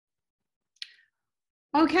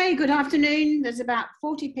Okay, good afternoon. There's about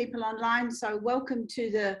 40 people online, so welcome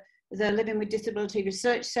to the Living with Disability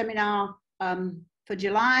Research Seminar for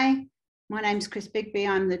July. My name's Chris Bigby.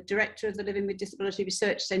 I'm the Director of the Living with Disability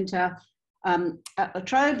Research Centre at La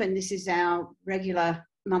Trobe, and this is our regular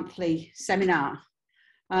monthly seminar.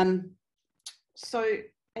 So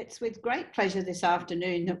it's with great pleasure this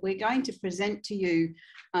afternoon that we're going to present to you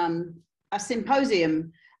a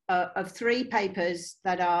symposium of 3 papers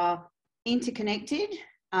that are interconnected,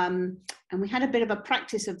 and we had a bit of a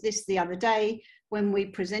practice of this the other day when we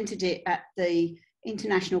presented it at the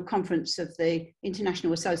International Conference of the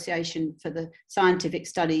International Association for the Scientific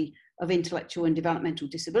Study of Intellectual and Developmental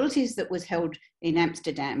Disabilities that was held in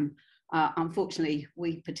Amsterdam. Unfortunately,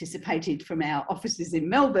 we participated from our offices in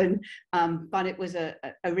Melbourne, but it was a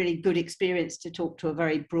really good experience to talk to a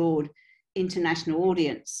very broad international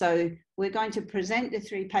audience. So we're going to present the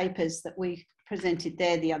 3 papers that we presented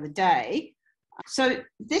there the other day. So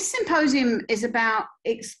this symposium is about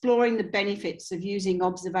exploring the benefits of using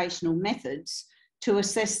observational methods to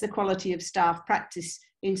assess the quality of staff practice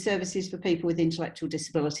in services for people with intellectual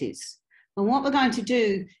disabilities. And what we're going to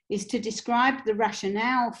do is to describe the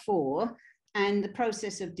rationale for and the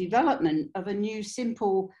process of development of a new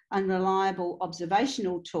simple and reliable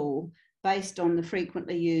observational tool based on the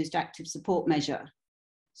frequently used active support measure.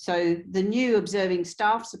 So the new observing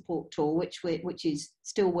staff support tool, which is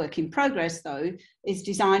still work in progress though, is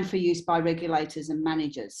designed for use by regulators and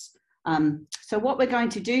managers. So what we're going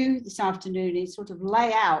to do this afternoon is sort of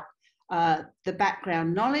lay out the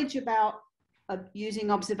background knowledge about using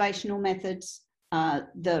observational methods,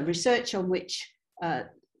 the research on which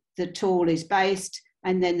the tool is based,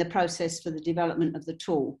 and then the process for the development of the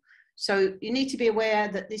tool. So you need to be aware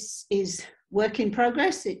that this is work in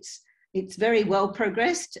progress. It's very well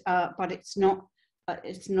progressed, but it's not at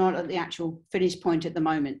the actual finish point at the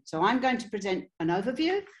moment. So I'm going to present an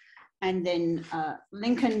overview, and then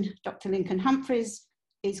Dr. Lincoln Humphreys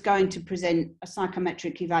is going to present a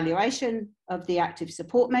psychometric evaluation of the active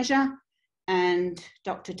support measure, and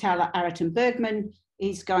Dr. Tal Araten-Bergman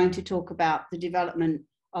is going to talk about the development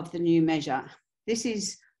of the new measure. This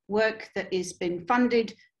is work that has been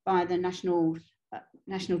funded by the National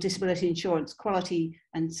Disability Insurance Quality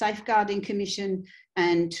and Safeguarding Commission,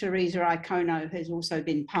 and Teresa Iacono has also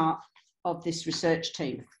been part of this research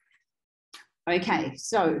team. Okay,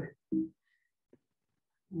 so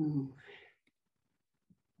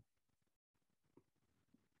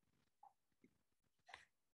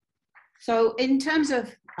in terms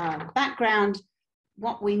of background,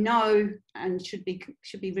 what we know and should be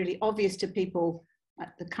really obvious to people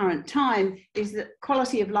at the current time is that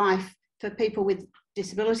quality of life for people with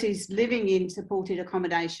disabilities living in supported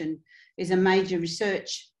accommodation is a major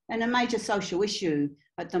research and a major social issue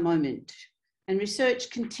at the moment. And research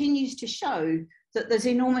continues to show that there's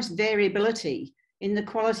enormous variability in the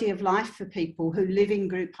quality of life for people who live in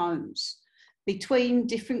group homes between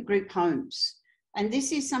different group homes. And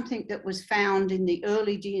this is something that was found in the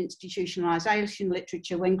early deinstitutionalisation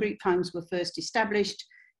literature when group homes were first established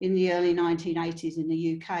in the early 1980s in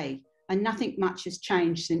the UK. And nothing much has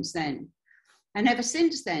changed since then. And ever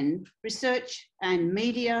since then, research and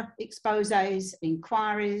media exposés,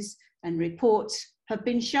 inquiries and reports have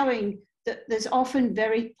been showing that there's often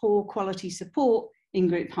very poor quality support in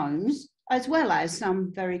group homes, as well as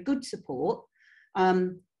some very good support,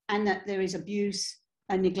 and that there is abuse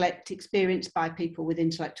and neglect experienced by people with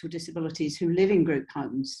intellectual disabilities who live in group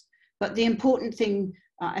homes. But the important thing,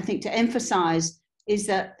 I think, to emphasise is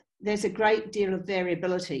that there's a great deal of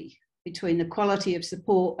variability between the quality of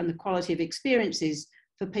support and the quality of experiences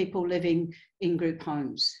for people living in group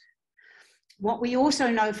homes. What we also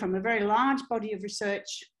know from a very large body of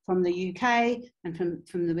research from the UK and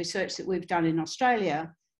from the research that we've done in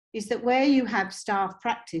Australia is that where you have staff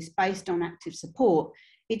practice based on active support,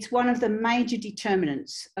 it's one of the major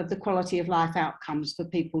determinants of the quality of life outcomes for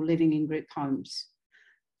people living in group homes.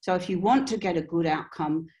 So if you want to get a good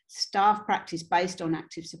outcome, staff practice based on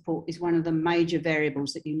active support is one of the major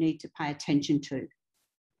variables that you need to pay attention to.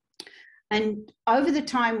 And over the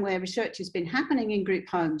time where research has been happening in group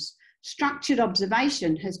homes, structured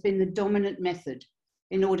observation has been the dominant method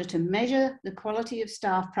in order to measure the quality of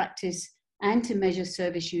staff practice and to measure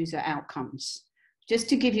service user outcomes. Just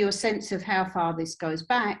to give you a sense of how far this goes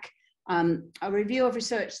back, a review of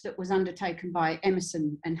research that was undertaken by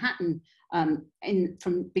Emerson and Hatton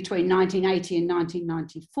from between 1980 and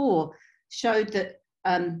 1994 showed that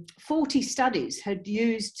 40 studies had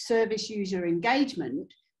used service user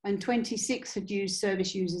engagement and 26 had used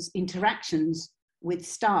service users' interactions with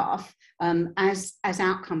staff as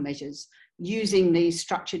outcome measures using these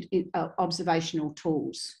structured observational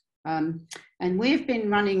tools. And we've been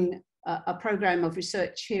running a program of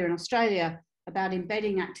research here in Australia about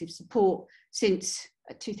embedding active support since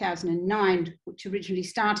 2009, which originally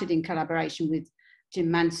started in collaboration with Jim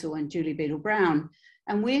Mansell and Julie Beadle-Brown.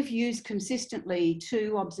 And we've used consistently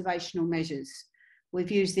 2 observational measures.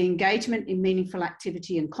 We've used the engagement in meaningful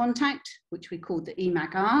activity and contact, which we called the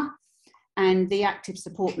EMAC-R, and the active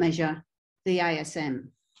support measure, the ASM.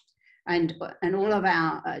 And all of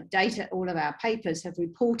our data, all of our papers have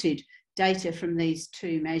reported data from these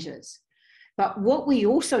 2 measures. But what we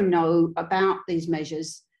also know about these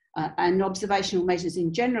measures and observational measures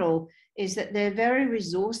in general is that they're very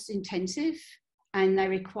resource intensive and they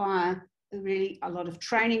require really a lot of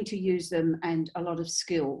training to use them and a lot of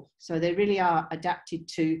skill. So they really are adapted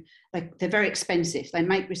to, like, they're very expensive. They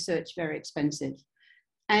make research very expensive.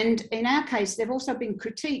 And in our case, they've also been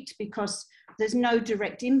critiqued because there's no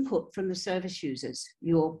direct input from the service users.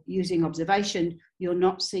 You're using observation, you're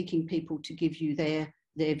not seeking people to give you their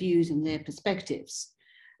views and their perspectives.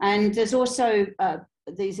 And there's also,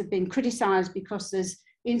 these have been criticised because there's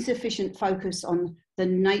insufficient focus on the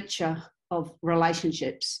nature of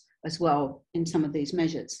relationships as well in some of these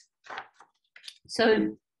measures.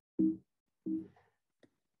 So,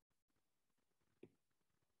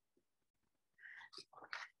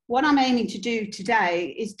 what I'm aiming to do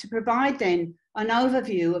today is to provide then an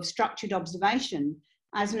overview of structured observation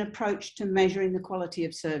as an approach to measuring the quality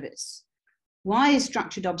of service. Why is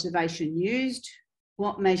structured observation used?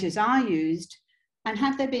 What measures are used? And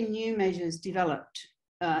have there been new measures developed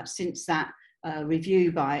since that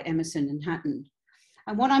review by Emerson and Hatton?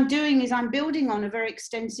 And what I'm doing is I'm building on a very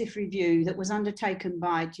extensive review that was undertaken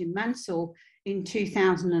by Jim Mansell in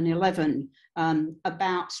 2011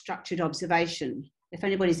 about structured observation. If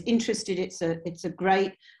anybody's interested, it's a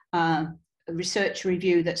great research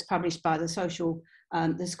review that's published by the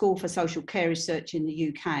School for Social Care Research in the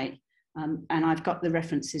UK. And I've got the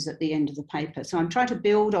references at the end of the paper. So I'm trying to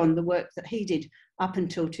build on the work that he did up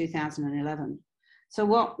until 2011. So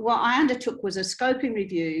what I undertook was a scoping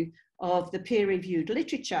review of the peer-reviewed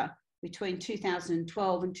literature between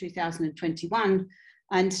 2012 and 2021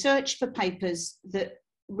 and searched for papers that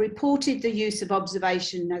reported the use of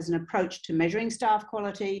observation as an approach to measuring staff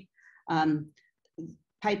quality,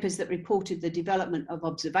 papers that reported the development of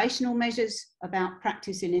observational measures about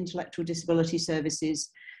practice in intellectual disability services,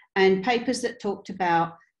 and papers that talked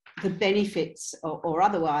about the benefits or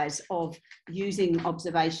otherwise of using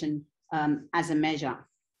observation as a measure.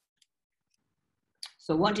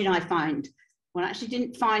 So what did I find? Well, I actually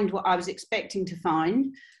didn't find what I was expecting to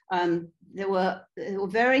find. There were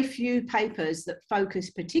very few papers that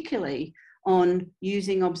focused particularly on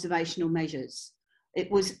using observational measures. It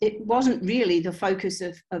wasn't really the focus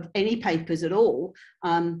of any papers at all,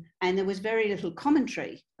 and there was very little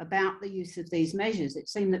commentary about the use of these measures. It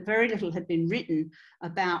seemed that very little had been written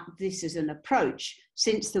about this as an approach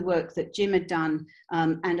since the work that Jim had done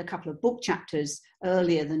and a couple of book chapters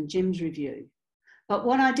earlier than Jim's review. But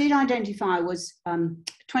what I did identify was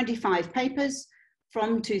 25 papers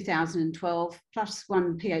from 2012, plus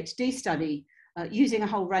 1 PhD study using a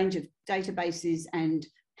whole range of databases and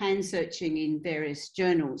hand searching in various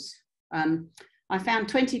journals. I found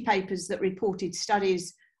 20 papers that reported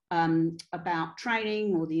studies about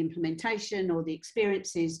training or the implementation or the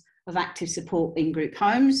experiences of active support in group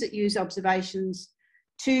homes that use observations,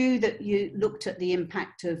 2 that you looked at the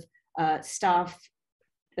impact of staff,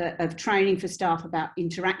 of training for staff about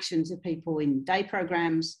interactions of people in day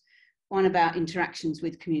programs, 1 about interactions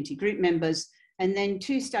with community group members, and then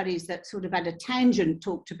 2 studies that sort of at a tangent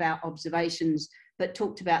talked about observations, but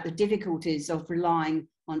talked about the difficulties of relying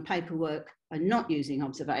on paperwork and not using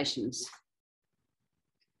observations.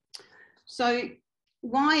 So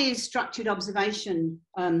why is structured observation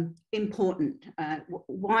important?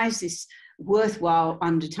 Why is this worthwhile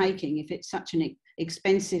undertaking if it's such an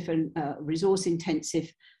expensive and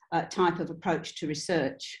resource-intensive type of approach to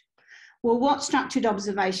research? Well, what structured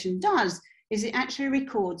observation does is it actually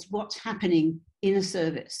records what's happening in a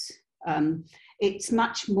service. It's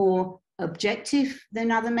much more objective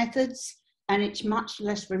than other methods, and it's much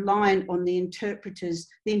less reliant on the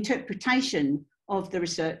interpretation of the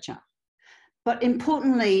researcher. But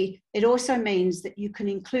importantly, it also means that you can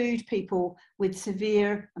include people with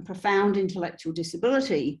severe and profound intellectual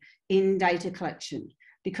disability in data collection,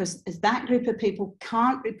 because that group of people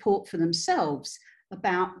can't report for themselves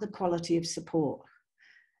about the quality of support.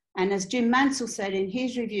 And as Jim Mansell said in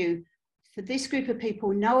his review, for this group of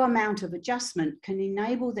people, no amount of adjustment can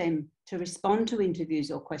enable them to respond to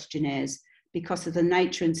interviews or questionnaires because of the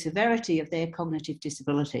nature and severity of their cognitive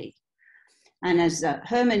disability. And as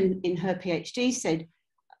Herman in her PhD said,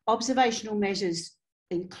 observational measures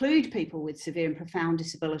include people with severe and profound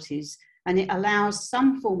disabilities, and it allows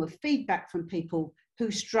some form of feedback from people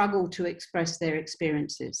who struggle to express their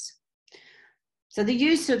experiences. So the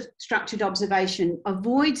use of structured observation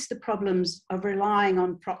avoids the problems of relying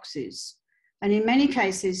on proxies. And in many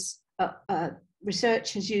cases,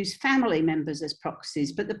 research has used family members as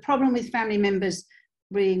proxies, but the problem with family members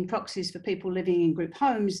being proxies for people living in group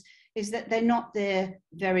homes is that they're not there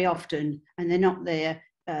very often, and they're not there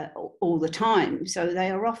all the time. So they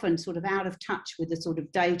are often sort of out of touch with the sort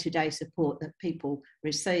of day-to-day support that people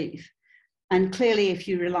receive. And clearly, if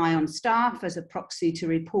you rely on staff as a proxy to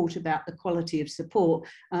report about the quality of support,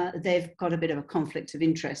 they've got a bit of a conflict of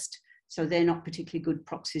interest. So they're not particularly good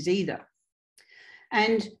proxies either.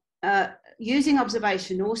 And using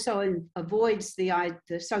observation also avoids the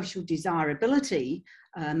social desirability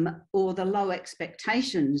or the low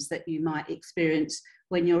expectations that you might experience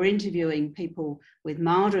when you're interviewing people with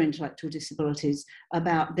milder intellectual disabilities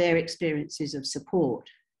about their experiences of support.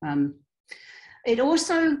 It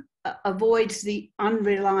also avoids the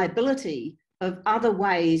unreliability of other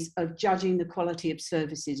ways of judging the quality of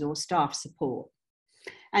services or staff support.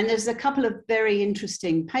 And there's a couple of very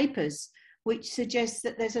interesting papers which suggests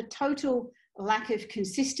that there's a total lack of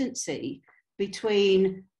consistency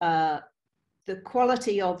between the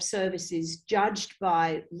quality of services judged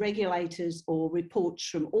by regulators or reports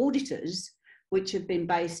from auditors, which have been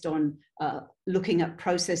based on looking at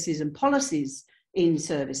processes and policies in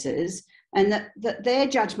services, and that their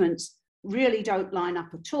judgments really don't line up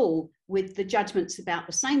at all with the judgments about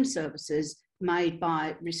the same services made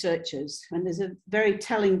by researchers. And there's a very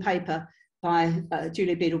telling paper by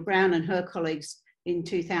Julia Beadle-Brown and her colleagues in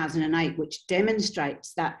 2008, which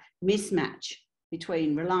demonstrates that mismatch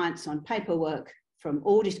between reliance on paperwork from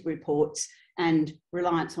audit reports and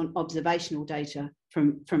reliance on observational data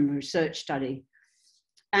from a research study.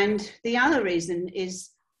 And the other reason is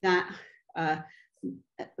that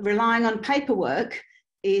relying on paperwork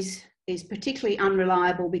is particularly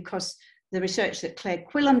unreliable because the research that Claire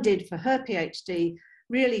Quillam did for her PhD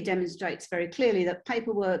really demonstrates very clearly that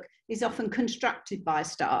paperwork is often constructed by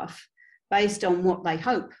staff based on what they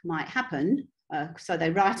hope might happen. So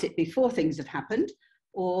they write it before things have happened,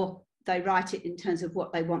 or they write it in terms of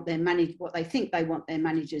what they want their what they think they want their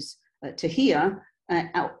managers to hear,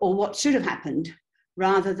 or what should have happened,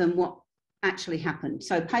 rather than what actually happened.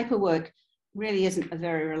 So paperwork really isn't a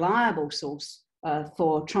very reliable source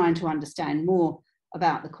for trying to understand more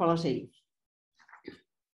about the quality.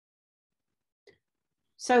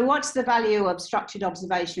 So what's the value of structured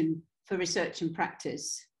observation for research and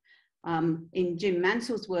practice? In Jim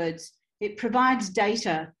Mansell's words, it provides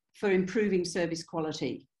data for improving service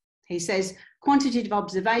quality. He says, quantitative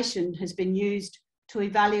observation has been used to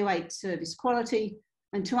evaluate service quality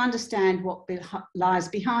and to understand what lies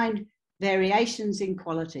behind variations in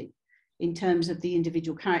quality in terms of the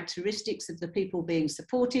individual characteristics of the people being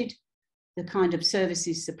supported, the kind of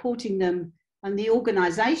services supporting them, and the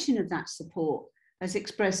organisation of that support as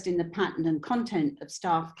expressed in the pattern and content of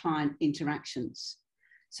staff-client interactions.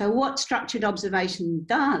 So what structured observation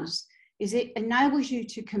does is it enables you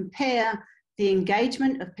to compare the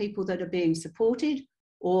engagement of people that are being supported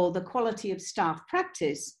or the quality of staff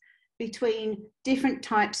practice between different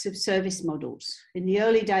types of service models. In the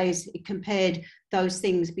early days, it compared those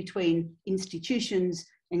things between institutions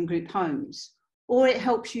and group homes, or it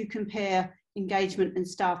helps you compare engagement and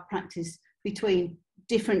staff practice between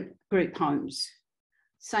different group homes.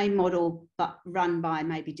 Same model, but run by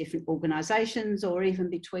maybe different organisations, or even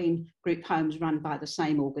between group homes run by the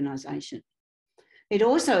same organisation. It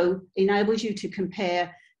also enables you to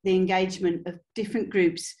compare the engagement of different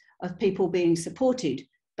groups of people being supported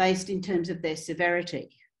based in terms of their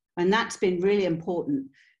severity. And that's been really important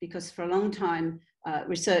because for a long time,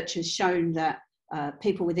 research has shown that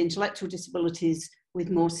people with intellectual disabilities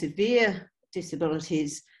with more severe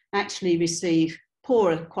disabilities actually receive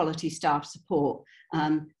poorer quality staff support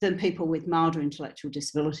than people with milder intellectual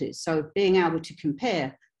disabilities. So being able to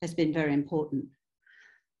compare has been very important.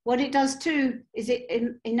 What it does too is it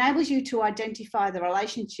enables you to identify the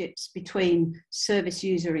relationships between service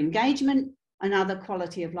user engagement and other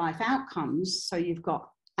quality of life outcomes. So you've got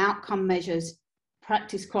outcome measures,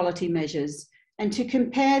 practice quality measures, and to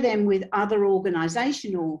compare them with other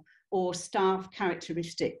organisational or staff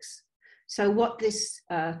characteristics. So what this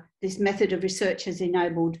method of research has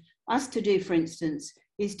enabled us to do, for instance,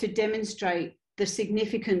 is to demonstrate the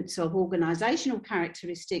significance of organisational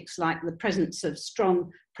characteristics like the presence of strong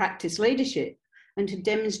practice leadership, and to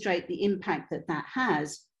demonstrate the impact that that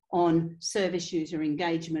has on service user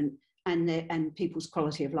engagement and people's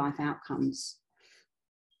quality of life outcomes.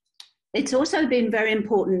 It's also been very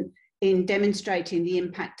important in demonstrating the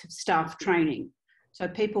impact of staff training. So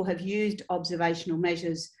people have used observational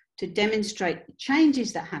measures to demonstrate the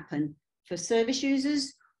changes that happen for service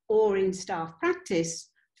users or in staff practice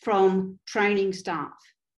from training staff.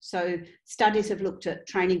 So studies have looked at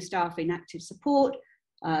training staff in active support,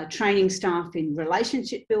 training staff in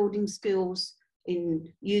relationship building skills,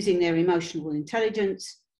 in using their emotional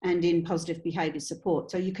intelligence, and in positive behaviour support.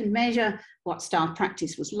 So you can measure what staff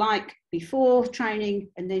practice was like before training,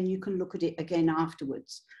 and then you can look at it again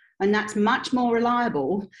afterwards. And that's much more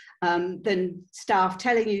reliable than staff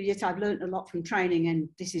telling you, yes, I've learned a lot from training and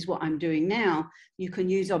this is what I'm doing now. You can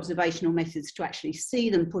use observational methods to actually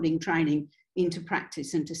see them putting training into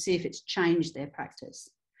practice and to see if it's changed their practice.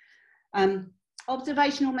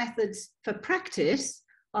 Observational methods for practice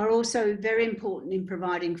are also very important in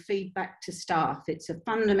providing feedback to staff. It's a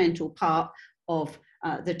fundamental part of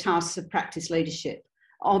the tasks of practice leadership,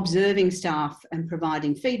 observing staff and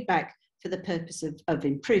providing feedback for the purpose of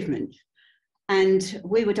improvement. And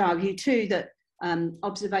we would argue too that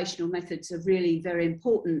observational methods are really very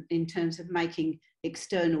important in terms of making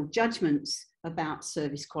external judgments about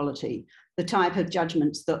service quality, the type of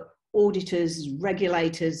judgments that auditors,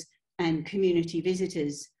 regulators, and community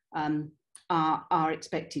visitors are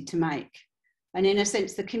expected to make. And in a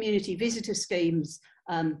sense, the community visitor schemes,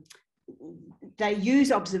 they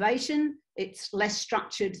use observation. It's less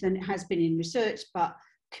structured than it has been in research, but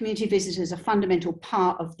community visitors, a fundamental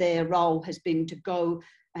part of their role has been to go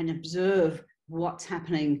and observe what's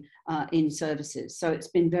happening in services. So it's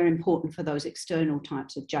been very important for those external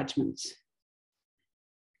types of judgments.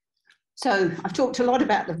 So I've talked a lot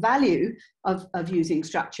about the value of using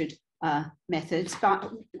structured methods,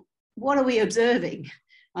 but what are we observing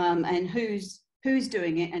and who's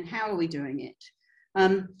doing it and how are we doing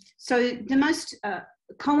it? So the most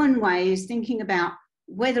common way is thinking about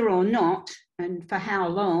whether or not and for how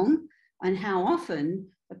long and how often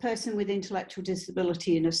a person with intellectual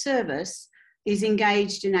disability in a service is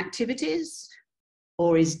engaged in activities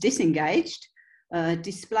or is disengaged,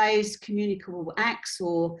 displays communicable acts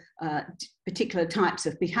or particular types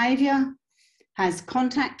of behaviour, has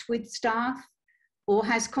contact with staff or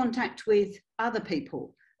has contact with other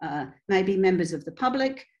people, maybe members of the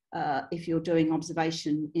public, if you're doing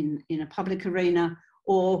observation in a public arena,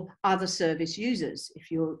 or other service users if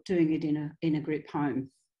you're doing it in a group home.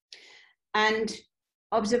 And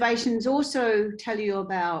observations also tell you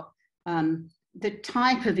about the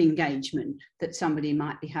type of engagement that somebody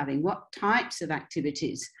might be having. What types of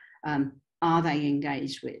activities are they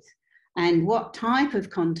engaged with? And what type of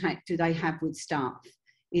contact do they have with staff?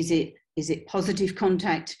 Is it positive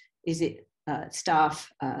contact? Is it staff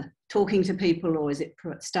talking to people, or is it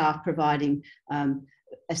staff providing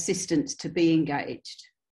assistance to be engaged?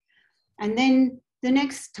 And then the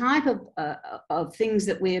next type of things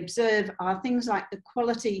that we observe are things like the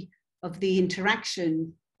quality of the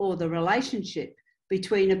interaction or the relationship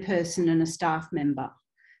between a person and a staff member.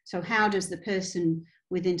 So how does the person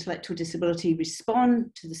with intellectual disability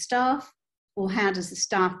respond to the staff, or how does the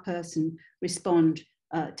staff person respond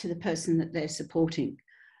to the person that they're supporting?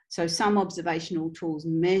 So some observational tools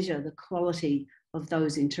measure the quality of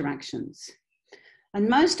those interactions. And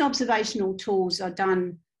most observational tools are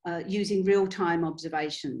done using real-time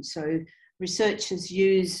observation. So researchers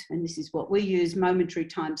use, and this is what we use, momentary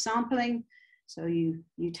time sampling. So you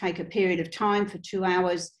take a period of time for 2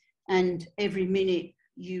 hours, and every minute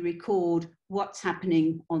you record what's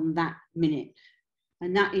happening on that minute.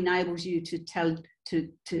 And that enables you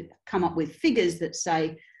to come up with figures that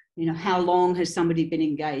say, you know, how long has somebody been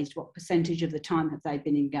engaged? What percentage of the time have they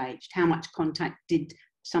been engaged? How much contact did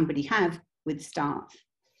somebody have with staff?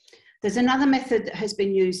 There's another method that has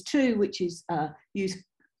been used too, which is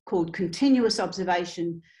called continuous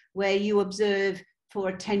observation, where you observe for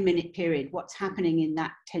a 10-minute period, what's happening in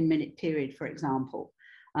that 10-minute period, for example.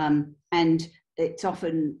 And it's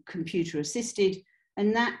often computer assisted,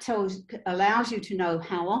 and that allows you to know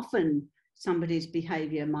how often somebody's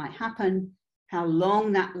behaviour might happen, how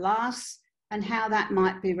long that lasts, and how that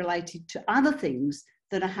might be related to other things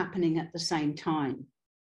that are happening at the same time,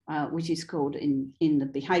 which is called in the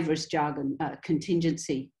behaviourist jargon,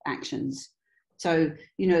 contingency actions. So,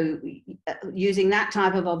 you know, using that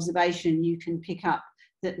type of observation, you can pick up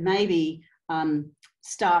that maybe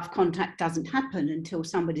staff contact doesn't happen until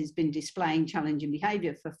somebody's been displaying challenging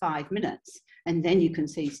behaviour for 5 minutes, and then you can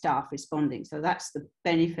see staff responding. So that's the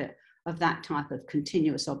benefit of that type of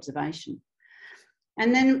continuous observation.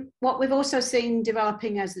 And then what we've also seen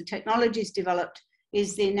developing as the technology's developed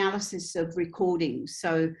is the analysis of recordings.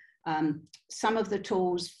 So some of the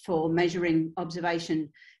tools for measuring observation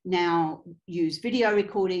now use video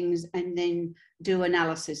recordings and then do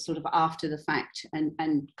analysis sort of after the fact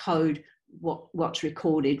and code what's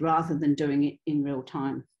recorded rather than doing it in real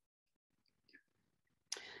time.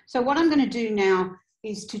 So what I'm going to do now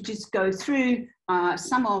is to just go through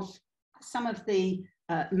some of the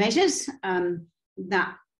measures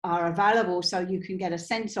that are available so you can get a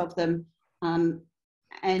sense of them.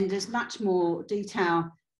 And there's much more detail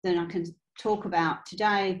than I can talk about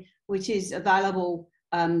today, which is available.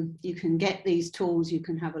 You can get these tools, you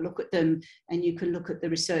can have a look at them, and you can look at the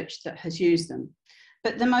research that has used them.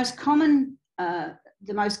 But the most common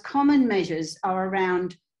measures are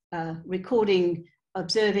around recording,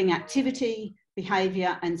 observing activity,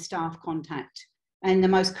 behaviour, and staff contact. And the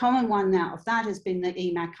most common one out of that has been the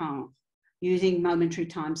EMACR, using momentary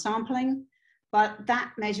time sampling. But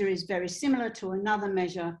that measure is very similar to another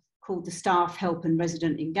measure called the Staff Help and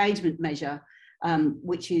Resident Engagement measure,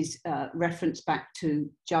 which is referenced back to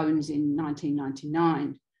Jones in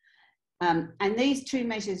 1999. And these two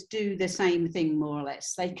measures do the same thing, more or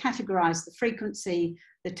less. They categorise the frequency,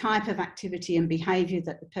 the type of activity and behaviour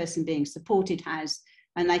that the person being supported has,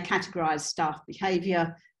 and they categorise staff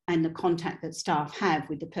behaviour and the contact that staff have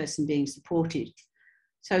with the person being supported.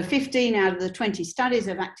 So 15 out of the 20 studies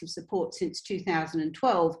of active support since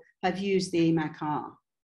 2012 have used the EMACR.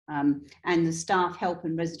 And the Staff Help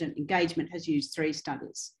and Resident Engagement has used 3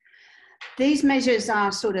 studies. These measures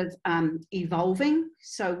are sort of evolving.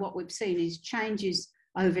 So what we've seen is changes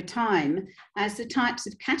over time as the types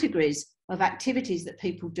of categories of activities that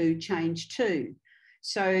people do change too.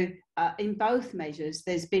 So in both measures,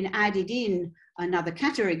 there's been added in another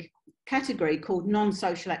category called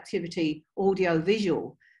non-social activity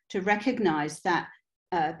audio-visual to recognise that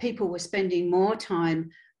people were spending more time,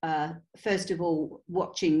 first of all,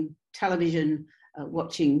 watching television,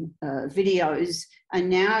 watching videos, and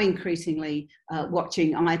now increasingly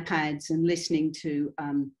watching iPads and listening to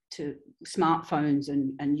smartphones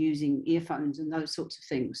and using earphones and those sorts of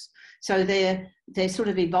things. So they're sort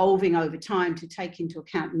of evolving over time to take into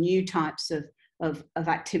account new types of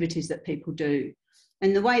activities that people do.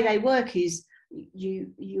 And the way they work is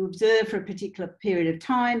you observe for a particular period of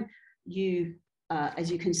time.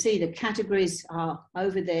 As you can see, the categories are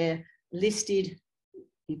over there listed.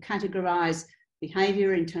 You categorise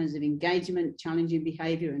behaviour in terms of engagement, challenging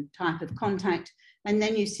behaviour and type of contact, and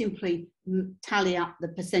then you simply tally up the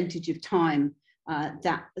percentage of time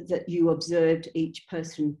that you observed each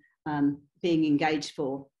person being engaged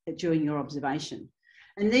for during your observation.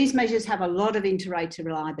 And these measures have a lot of inter-rater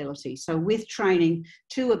reliability. So with training,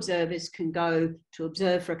 2 observers can go to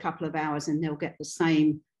observe for a couple of hours and they'll get the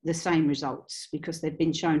same results because they've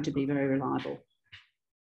been shown to be very reliable.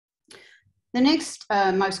 The next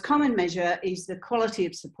most common measure is the quality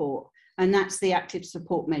of support, and that's the active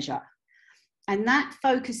support measure. And that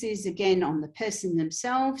focuses again on the person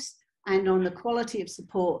themselves and on the quality of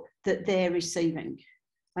support that they're receiving.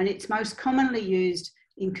 And it's most commonly used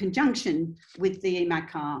in conjunction with the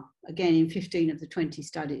EMACR, again in 15 of the 20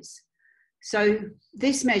 studies. So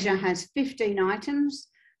this measure has 15 items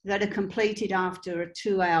that are completed after a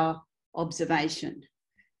 2-hour observation.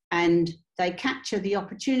 And they capture the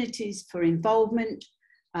opportunities for involvement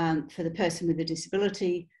for the person with a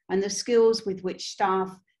disability and the skills with which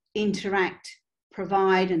staff interact,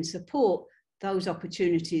 provide and support those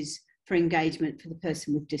opportunities for engagement for the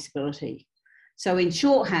person with disability. So in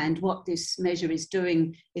shorthand, what this measure is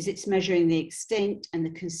doing is it's measuring the extent and the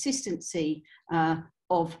consistency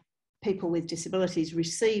of people with disabilities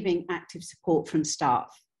receiving active support from staff.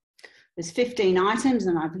 There's 15 items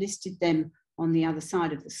and I've listed them on the other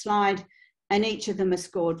side of the slide, and each of them are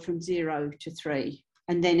scored from 0 to 3.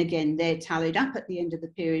 And then again, they're tallied up at the end of the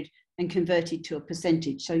period and converted to a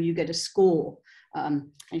percentage. So you get a score. And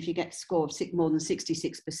if you get a score of more than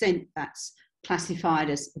 66%, that's classified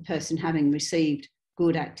as the person having received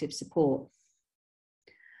good active support.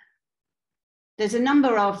 There's a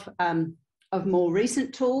number of more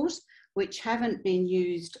recent tools which haven't been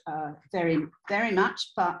used very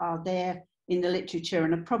much, but are there in the literature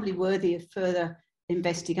and are probably worthy of further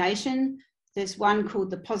investigation. There's one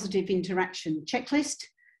called the Positive Interaction Checklist,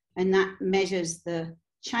 and that measures the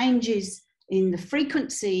changes in the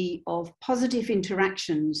frequency of positive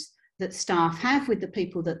interactions that staff have with the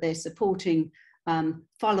people that they're supporting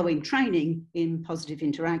following training in positive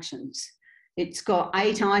interactions. It's got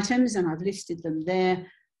 8 items and I've listed them there,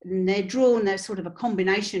 and they're drawn, they're sort of a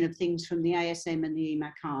combination of things from the ASM and the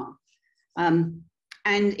EMACR.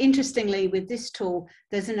 And interestingly, with this tool,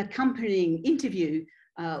 there's an accompanying interview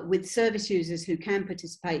with service users who can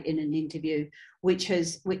participate in an interview, which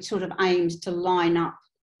sort of aims to line up,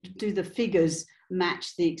 do the figures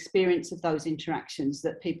match the experience of those interactions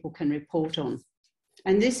that people can report on.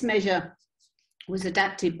 And this measure was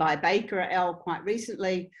adapted by Baker et al. Quite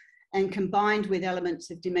recently and combined with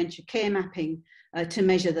elements of dementia care mapping to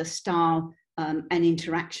measure the style and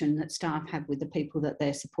interaction that staff have with the people that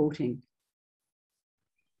they're supporting.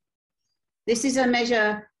 This is a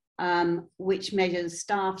measure which measures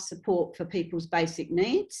staff support for people's basic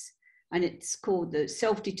needs, and it's called the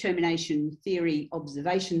Self-Determination Theory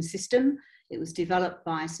Observation System. It was developed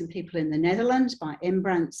by some people in the Netherlands, by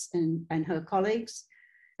Embrance and her colleagues,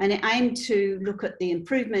 and it aimed to look at the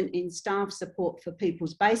improvement in staff support for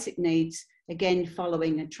people's basic needs, again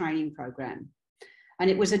following a training program. And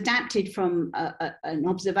it was adapted from an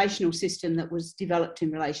observational system that was developed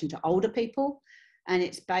in relation to older people, and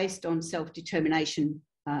it's based on self-determination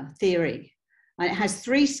theory. And it has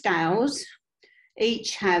 3 scales,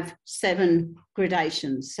 each have 7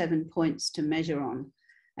 gradations, 7 points to measure on.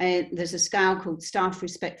 And there's a scale called staff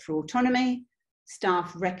respect for autonomy,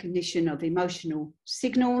 staff recognition of emotional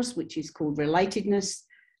signals, which is called relatedness,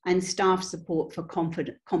 and staff support for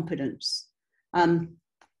competence.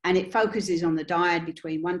 And it focuses on the dyad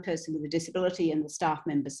between one person with a disability and the staff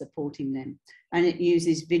member supporting them. And it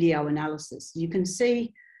uses video analysis. You can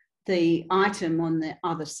see the item on the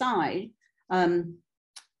other side.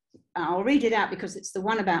 I'll read it out because it's the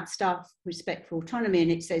one about staff respect for autonomy,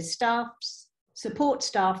 and it says support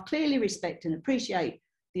staff clearly respect and appreciate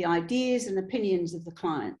the ideas and opinions of the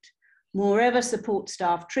client. Moreover, support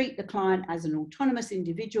staff treat the client as an autonomous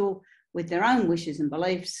individual with their own wishes and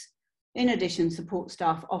beliefs. In addition, support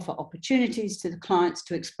staff offer opportunities to the clients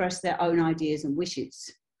to express their own ideas and wishes.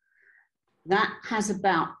 That has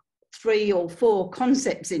about 3 or 4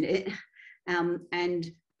 concepts in it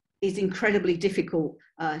and is incredibly difficult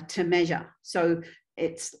to measure. So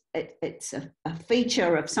it's a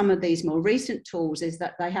feature of some of these more recent tools is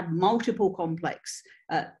that they have multiple complex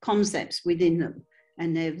concepts within them,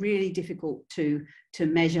 and they're really difficult to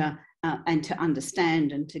measure and to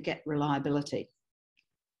understand and to get reliability.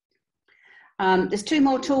 There's 2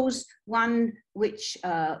 more tools, one which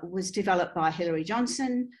was developed by Hilary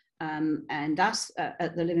Johnson and us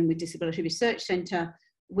at the Living with Disability Research Centre,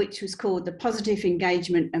 which was called the Positive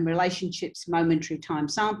Engagement and Relationships Momentary Time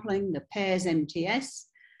Sampling, the PAIRS MTS.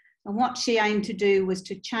 And what she aimed to do was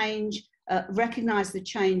to recognise the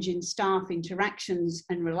change in staff interactions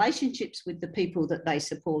and relationships with the people that they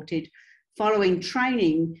supported following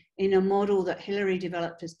training in a model that Hilary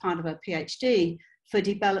developed as part of her PhD for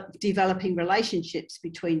developing relationships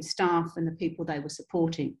between staff and the people they were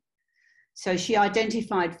supporting. So she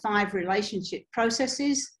identified 5 relationship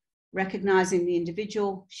processes: recognising the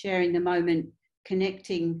individual, sharing the moment,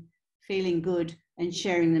 connecting, feeling good, and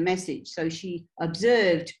sharing the message. So she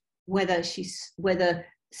observed whether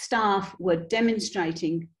staff were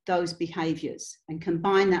demonstrating those behaviours and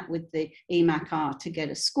combined that with the EMAC-R to get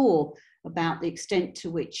a score about the extent to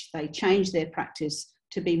which they changed their practice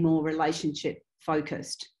to be more relationship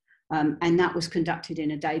focused. And that was conducted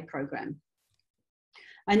in a day program.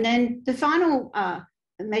 And then the final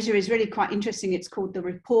measure is really quite interesting. It's called the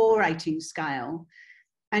rapport rating scale.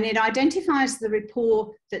 And it identifies the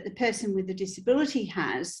rapport that the person with the disability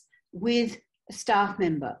has with a staff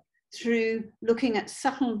member through looking at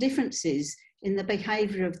subtle differences in the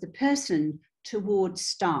behaviour of the person towards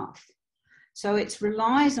staff. So it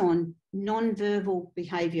relies on non-verbal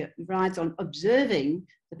behaviour, it relies on observing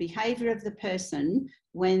the behaviour of the person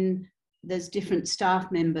when there's different staff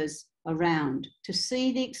members around to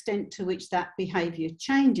see the extent to which that behaviour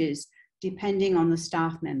changes depending on the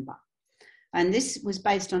staff member. And this was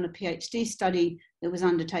based on a PhD study that was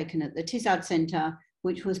undertaken at the Tizard Centre,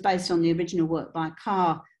 which was based on the original work by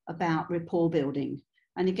Carr about rapport building.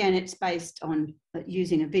 And again, it's based on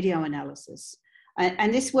using a video analysis.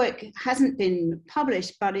 And this work hasn't been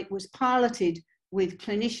published, but it was piloted with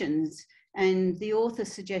clinicians. And the author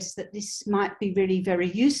suggests that this might be really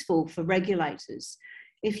very useful for regulators.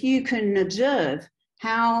 If you can observe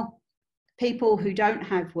how people who don't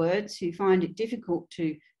have words, who find it difficult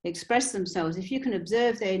to express themselves, if you can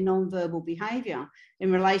observe their non-verbal behaviour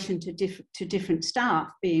in relation to different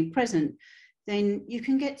staff being present, then you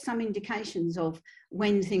can get some indications of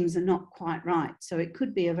when things are not quite right. So it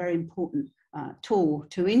could be a very important tool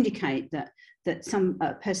to indicate that some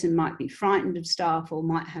person might be frightened of staff or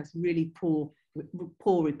might have really poor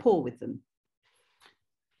rapport with them.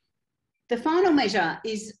 The final measure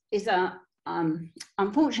is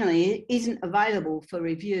unfortunately, isn't available for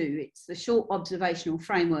review. It's the Short Observational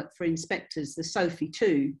Framework for Inspectors, the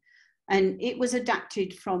SOFI-2, and it was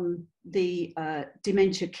adapted from the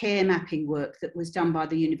dementia care mapping work that was done by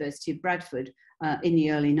the University of Bradford in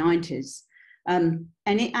the early 90s. And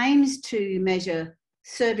it aims to measure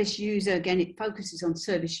service user, again, it focuses on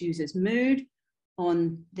service users' mood,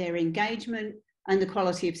 on their engagement, and the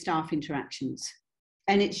quality of staff interactions.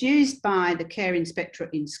 And it's used by the Care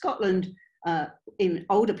Inspectorate in Scotland in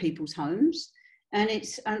older people's homes, and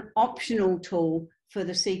it's an optional tool for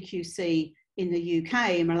the CQC in the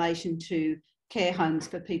UK in relation to care homes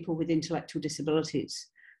for people with intellectual disabilities.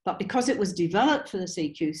 But because it was developed for the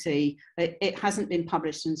CQC, it hasn't been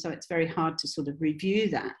published, and so it's very hard to sort of review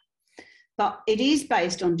that. But it is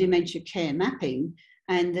based on dementia care mapping,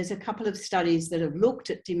 and there's a couple of studies that have looked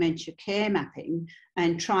at dementia care mapping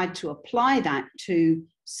and tried to apply that to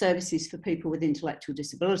services for people with intellectual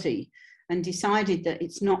disability, and decided that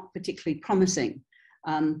it's not particularly promising,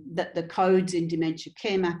 that the codes in dementia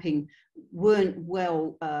care mapping weren't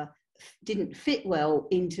well, didn't fit well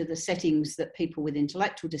into the settings that people with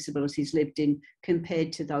intellectual disabilities lived in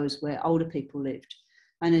compared to those where older people lived.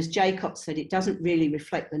 And as Jacob said, it doesn't really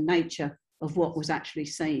reflect the nature of what was actually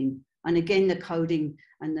seen. And again, the coding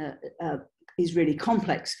and is really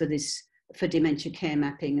complex for this, for dementia care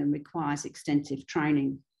mapping, and requires extensive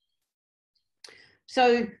training.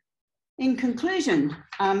 So in conclusion,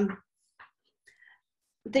 the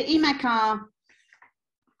EMACR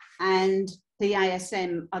and the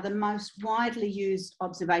ASM are the most widely used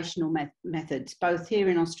observational methods, both here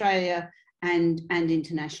in Australia and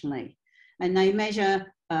internationally. And they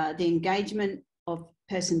measure the engagement of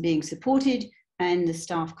person being supported and the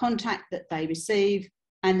staff contact that they receive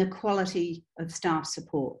and the quality of staff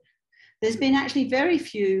support. There's been actually very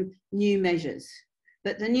few new measures,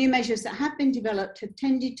 but the new measures that have been developed have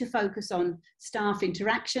tended to focus on staff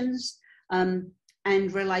interactions and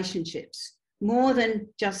relationships, more than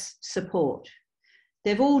just support.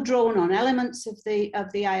 They've all drawn on elements of the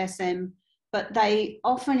ASM, but they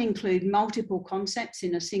often include multiple concepts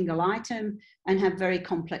in a single item and have very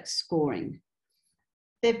complex scoring.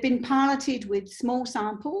 They've been piloted with small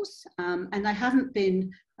samples and they haven't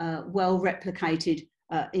been well replicated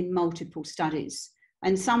in multiple studies.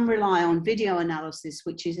 And some rely on video analysis,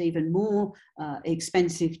 which is even more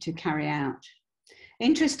expensive to carry out.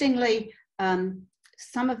 Interestingly,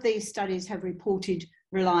 some of these studies have reported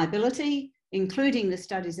reliability, including the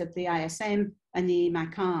studies of the ASM and the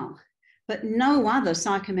EMACR, but no other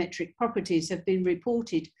psychometric properties have been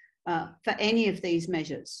reported for any of these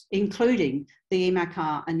measures, including the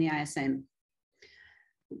EMACR and the ASM.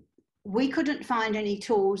 We couldn't find any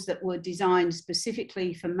tools that were designed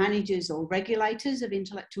specifically for managers or regulators of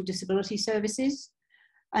intellectual disability services.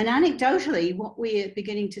 And anecdotally, what we are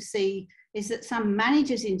beginning to see is that some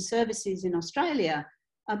managers in services in Australia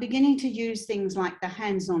are beginning to use things like the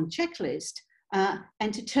hands-on checklist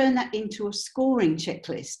and to turn that into a scoring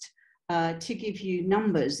checklist to give you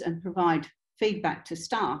numbers and provide feedback to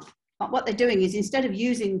staff. But what they're doing is, instead of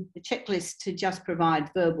using the checklist to just provide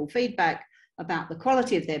verbal feedback about the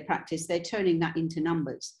quality of their practice, they're turning that into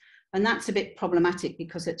numbers. And that's a bit problematic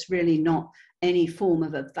because it's really not any form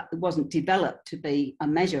of it wasn't developed to be a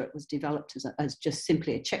measure. It was developed as just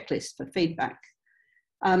simply a checklist for feedback.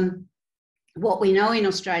 What we know in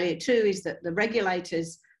Australia too is that the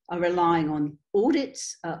regulators are relying on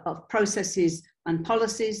audits of processes and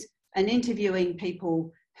policies and interviewing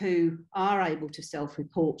people who are able to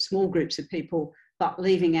self-report, small groups of people, but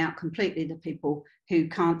leaving out completely the people who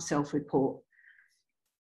can't self-report.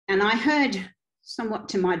 And I heard, somewhat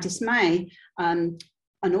to my dismay, an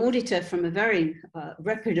auditor from a very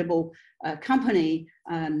reputable company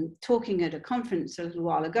talking at a conference a little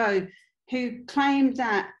while ago, who claimed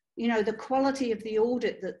that, you know, the quality of the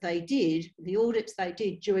audit that they did, the audits they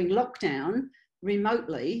did during lockdown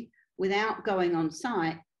remotely without going on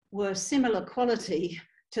site, were similar quality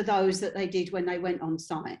to those that they did when they went on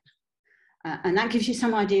site. And that gives you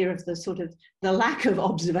some idea of the sort of the lack of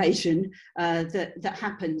observation that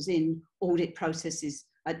happens in audit processes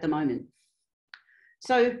at the moment.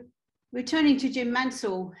 So returning to Jim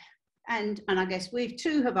Mansell, and I guess we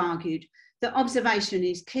too have argued that observation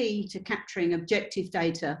is key to capturing objective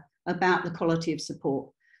data about the quality of support,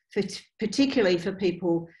 particularly for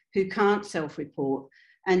people who can't self-report,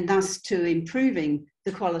 and thus to improving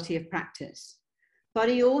the quality of practice. But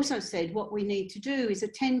he also said what we need to do is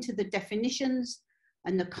attend to the definitions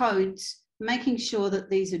and the codes, making sure that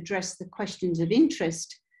these address the questions of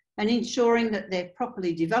interest and ensuring that they're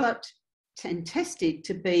properly developed and tested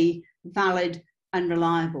to be valid and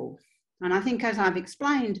reliable. And I think, as I've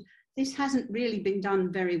explained, this hasn't really been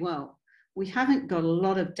done very well. We haven't got a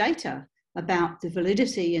lot of data about the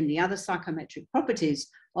validity and the other psychometric properties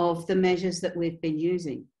of the measures that we've been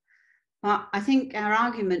using. But I think our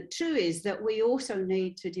argument too is that we also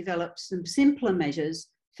need to develop some simpler measures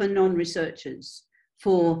for non-researchers,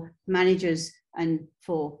 for managers and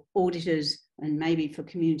for auditors and maybe for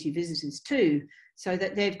community visitors too, so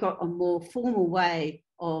that they've got a more formal way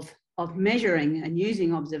of measuring and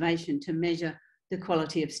using observation to measure the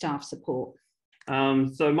quality of staff support.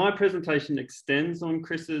 So my presentation extends on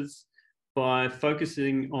Chris's by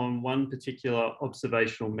focusing on one particular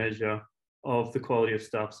observational measure of the quality of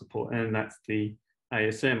staff support, and that's the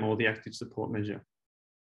ASM, or the active support measure.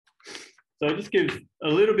 So I'll just give a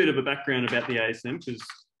little bit of a background about the ASM, because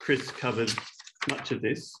Chris covered much of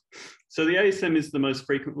this. So the ASM is the most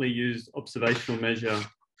frequently used observational measure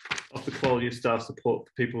of the quality of staff support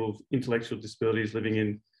for people with intellectual disabilities living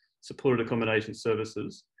in supported accommodation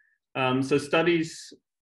services. So studies,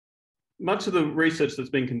 much of the research that's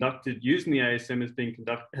been conducted using the ASM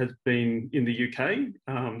has been in the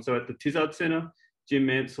UK. So at the Tizard Centre, Jim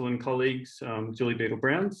Mansell and colleagues, Julie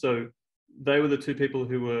Beadle-Brown. So they were the two people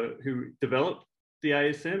who developed the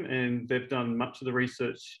ASM, and they've done much of the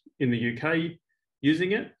research in the UK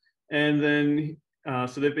using it. And then,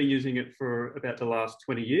 so they've been using it for about the last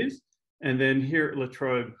 20 years. And then here at La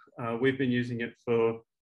Trobe, we've been using it for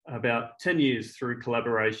about 10 years through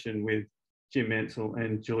collaboration with Jim Mansell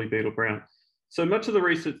and Julie Beadle-Brown. So much of the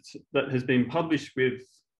research that has been published with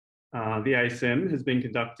the ASM has been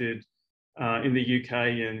conducted in the UK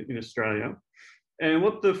and in Australia. And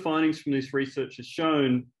what the findings from this research has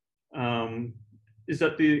shown is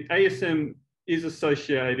that the ASM is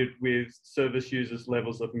associated with service users'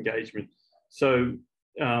 levels of engagement. So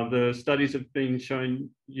the studies have been shown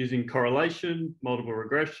using correlation, multiple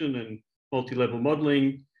regression, and multi-level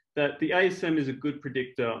modelling that the ASM is a good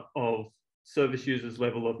predictor of service users'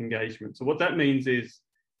 level of engagement. So what that means is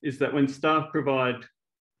that when staff provide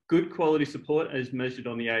good quality support as measured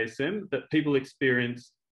on the ASM, that people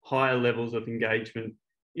experience higher levels of engagement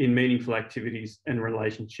in meaningful activities and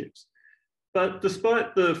relationships. But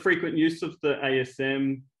despite the frequent use of the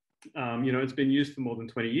ASM, it's been used for more than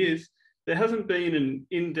 20 years, there hasn't been an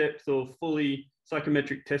in-depth or fully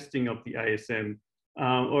psychometric testing of the ASM,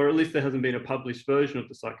 or at least there hasn't been a published version of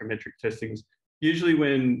the psychometric testings. Usually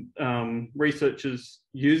when researchers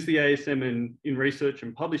use the ASM in research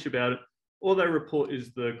and publish about it, all they report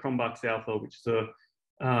is the Cronbach's alpha, which is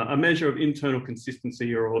a measure of internal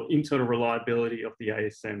consistency or internal reliability of the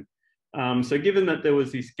ASM. So given that there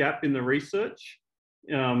was this gap in the research,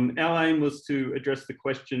 our aim was to address the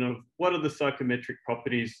question of what are the psychometric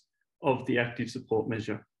properties of the active support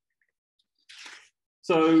measure.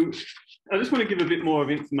 So I just want to give a bit more of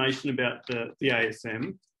information about the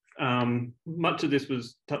ASM. Much of this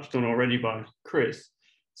was touched on already by Chris.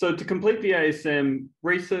 So to complete the ASM,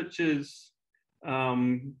 researchers,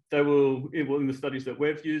 they will, in the studies that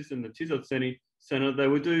we've used in the Tizard Centre, they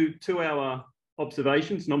will do 2-hour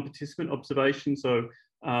observations, non-participant observations, so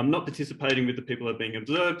not participating with the people that are being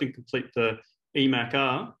observed, and complete the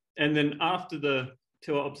EMAC-R. And then after the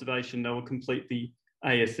 2-hour observation, they will complete the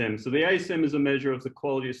ASM. So the ASM is a measure of the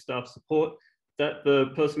quality of staff support that the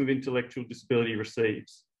person with intellectual disability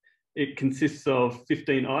receives. It consists of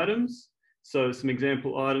 15 items. So some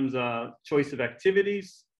example items are choice of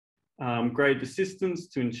activities, graded assistance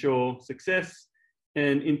to ensure success,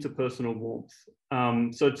 and interpersonal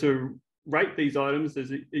warmth. So to rate these items,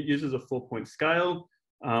 it uses a 4-point scale,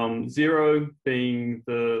 0 being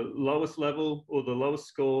the lowest level or the lowest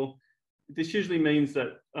score. This usually means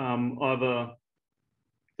that either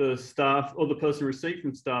the staff or the person received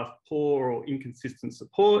from staff poor or inconsistent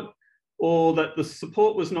support, or that the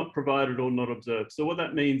support was not provided or not observed. So what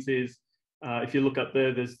that means is, if you look up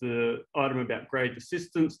there, there's the item about graded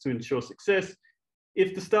assistance to ensure success.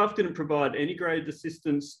 If the staff didn't provide any graded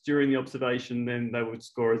assistance during the observation, then they would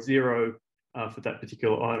score a 0 for that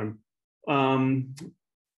particular item.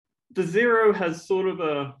 The 0 has sort of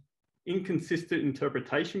a inconsistent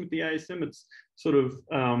interpretation with the ASM. It's sort of,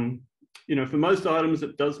 for most items,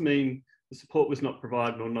 it does mean the support was not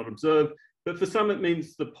provided or not observed, but for some, it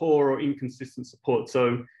means the poor or inconsistent support.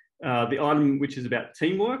 So the item which is about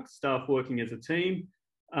teamwork, staff working as a team,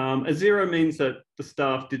 a 0 means that the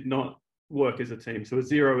staff did not work as a team. So a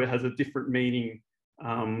 0 has a different meaning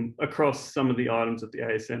across some of the items of the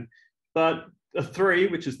ASM. But a 3,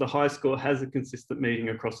 which is the high score, has a consistent meaning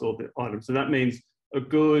across all the items. So that means a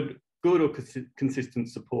good or consistent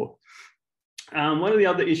support. One of the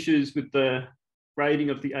other issues with the rating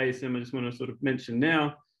of the ASM, I just want to sort of mention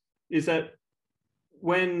now, is that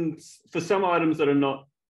for some items that are not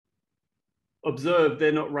observed,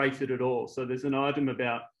 they're not rated at all. So there's an item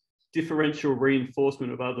about differential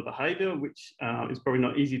reinforcement of other behaviour, which is probably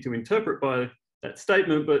not easy to interpret by that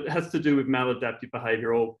statement, but it has to do with maladaptive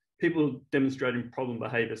behaviour or people demonstrating problem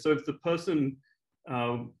behaviour. So if the person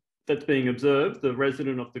that's being observed, the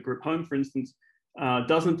resident of the group home, for instance,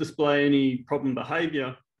 doesn't display any problem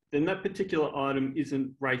behavior, then that particular item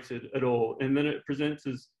isn't rated at all. And then it presents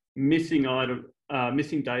as missing data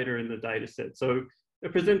in the data set. So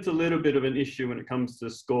it presents a little bit of an issue when it comes to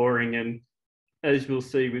scoring. And as we'll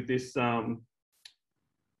see with this,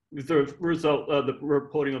 with the result, the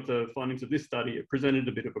reporting of the findings of this study, it presented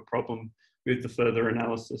a bit of a problem with the further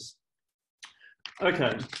analysis.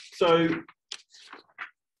 Okay, so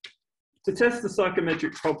to test the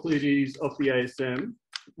psychometric properties of the ASM,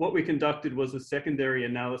 what we conducted was a secondary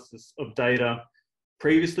analysis of data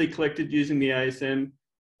previously collected using the ASM.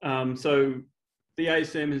 So the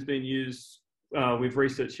ASM has been used with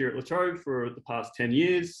research here at La Trobe for the past 10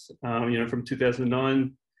 years, from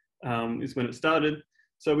 2009 is when it started.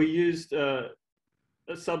 So we used a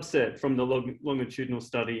subset from the longitudinal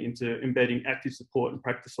study into embedding active support and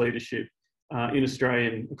practice leadership in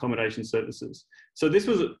Australian accommodation services. So this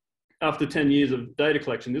was, after 10 years of data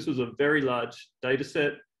collection, this was a very large data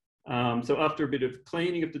set. So after a bit of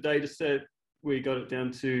cleaning of the data set, we got it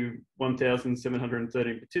down to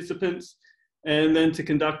 1,713 participants. And then to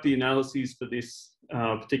conduct the analyses for this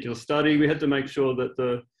particular study, we had to make sure that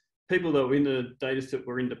the people that were in the data set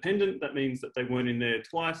were independent. That means that they weren't in there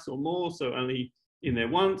twice or more, so only in there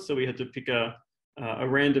once. So we had to pick a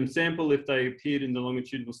random sample if they appeared in the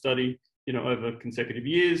longitudinal study, over consecutive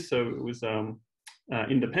years. So it was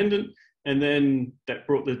independent. And then that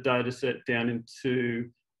brought the data set down into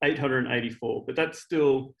 884, but that's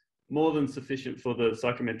still more than sufficient for the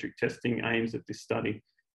psychometric testing aims of this study.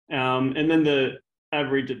 And then the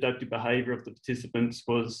average adaptive behaviour of the participants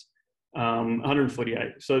was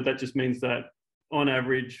 148. So that just means that on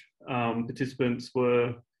average, participants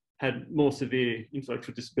had more severe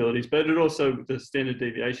intellectual disabilities, but it also, the standard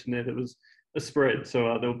deviation there was a spread.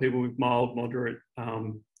 So there were people with mild, moderate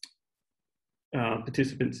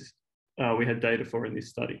participants we had data for in this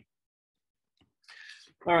study.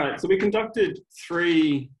 All right, so we conducted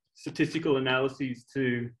 3 statistical analyses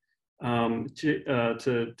to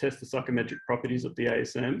test the psychometric properties of the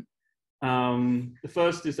ASM. The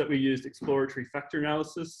first is that we used exploratory factor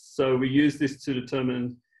analysis. So we used this to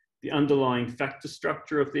determine the underlying factor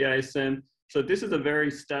structure of the ASM. So this is a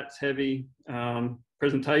very stats-heavy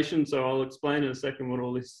presentation. So I'll explain in a second what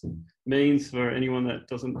all this means for anyone that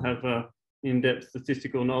doesn't have in-depth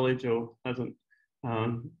statistical knowledge or hasn't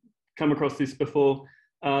come across this before.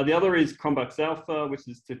 The other is Cronbach's alpha, which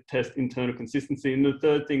is to test internal consistency. And the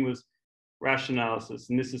third thing was rash analysis.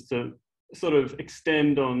 And this is to sort of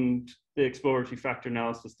extend on the exploratory factor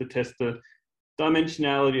analysis to test the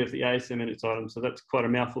dimensionality of the ASM and its items. So that's quite a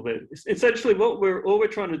mouthful there. Essentially, all we're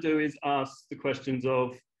trying to do is ask the questions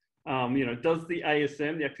of, does the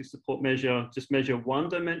ASM, the active support measure, just measure one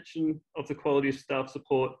dimension of the quality of staff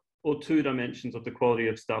support or 2 dimensions of the quality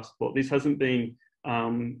of staff support? This hasn't been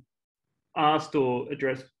asked or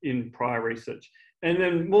addressed in prior research. And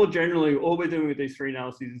then more generally, all we're doing with these 3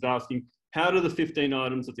 analyses is asking, how do the 15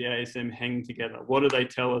 items of the ASM hang together? What do they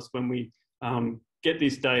tell us when we get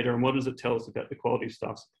this data, and what does it tell us about the quality of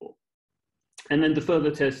staff support? And then to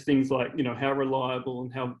further test things like, how reliable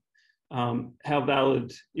and how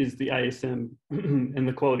valid is the ASM and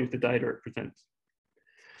the quality of the data it presents.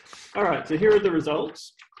 All right, so here are the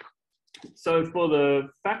results. So for the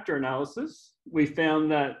factor analysis, we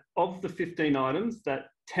found that of the 15 items, that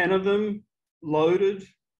 10 of them loaded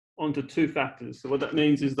onto 2 factors. So what that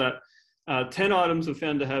means is that 10 items were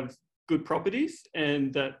found to have good properties,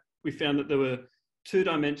 and that we found that there were 2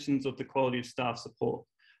 dimensions of the quality of staff support.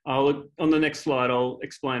 On the next slide, I'll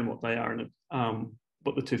explain what they are and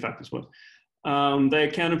what the 2 factors were. They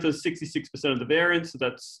accounted for 66% of the variance, so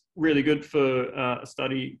that's really good for a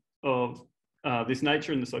study of this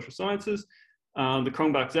nature in the social sciences. The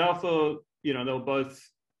Cronbach's alpha, they were both,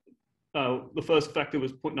 the first factor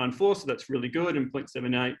was 0.94, so that's really good, and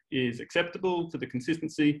 0.78 is acceptable for the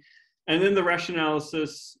consistency. And then the rash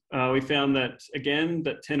analysis, we found that, again,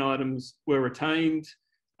 that 10 items were retained.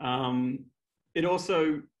 It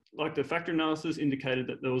also, like the factor analysis, indicated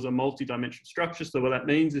that there was a multi-dimensional structure. So what that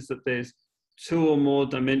means is that there's 2 or more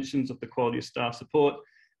dimensions of the quality of staff support.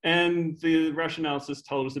 And the rash analysis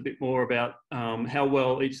told us a bit more about how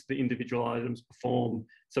well each of the individual items perform.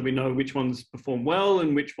 So we know which ones perform well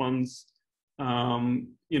and which ones,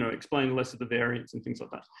 explain less of the variance and things like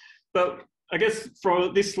that. But I guess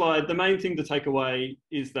for this slide, the main thing to take away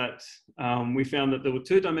is that we found that there were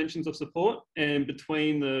 2 dimensions of support, and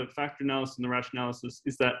between the factor analysis and the rash analysis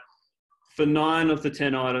is that for 9 of the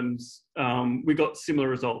 10 items, we got similar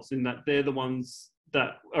results in that they're the ones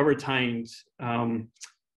that are retained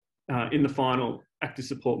in the final active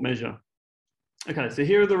support measure. Okay, so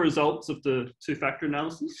here are the results of the 2 factor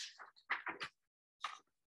analysis.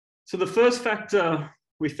 So the first factor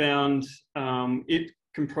we found, it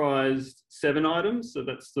comprised 7 items. So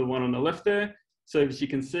that's the one on the left there. So as you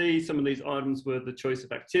can see, some of these items were the choice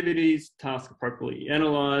of activities, tasks appropriately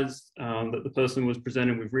analysed, that the person was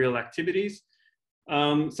presented with real activities.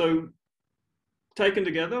 So taken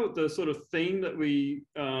together, the sort of theme that we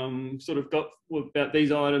sort of got about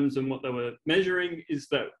these items and what they were measuring is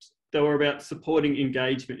that they were about supporting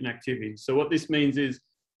engagement in activities. So what this means is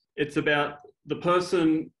it's about the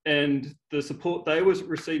person and the support they were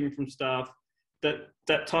receiving from staff,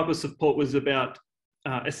 that type of support was about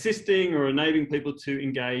assisting or enabling people to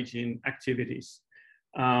engage in activities.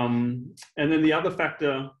 And then the other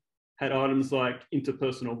factor had items like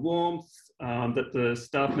interpersonal warmth, that the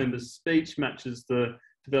staff member's speech matches the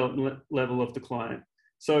development level of the client.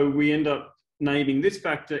 So we end up naming this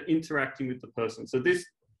factor interacting with the person. So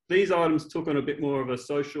these items took on a bit more of a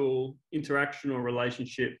social interaction or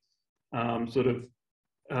relationship sort of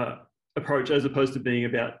approach, as opposed to being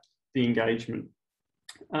about the engagement.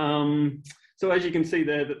 So as you can see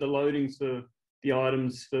there, that the loadings for the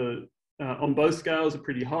items for on both scales are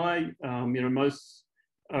pretty high. You know, most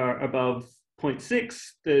are above 0.6.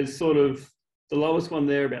 There's sort of the lowest one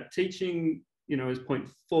there about teaching, you know, is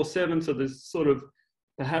 0.47. So there's sort of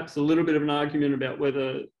perhaps a little bit of an argument about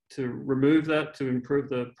whether to remove that to improve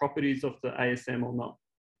the properties of the ASM or not.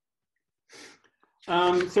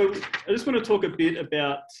 So I just want to talk a bit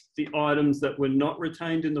about the items that were not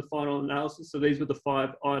retained in the final analysis. So these were the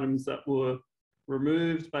 5 items that were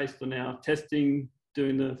removed based on our testing,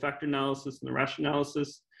 doing the factor analysis and the rash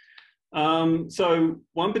analysis. So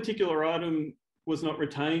one particular item was not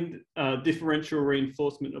retained, differential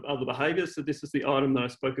reinforcement of other behaviours. So this is the item that I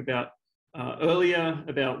spoke about earlier,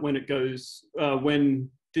 about when it goes,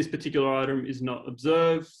 when this particular item is not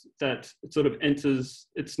observed, that it sort of enters,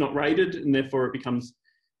 it's not rated, and therefore it becomes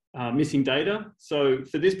missing data. So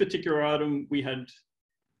for this particular item, we had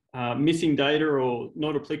missing data or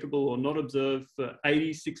not applicable or not observed for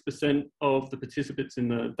 86% of the participants in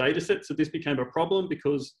the data set. So this became a problem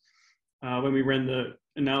because when we ran the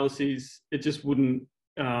analyses, it just wouldn't,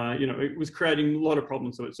 you know, it was creating a lot of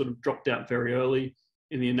problems. So it sort of dropped out very early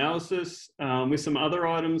in the analysis. With some other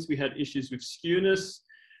items, we had issues with skewness.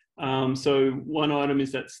 So one item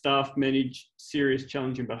is that staff manage serious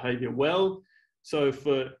challenging behaviour well. So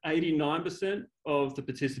for 89% of the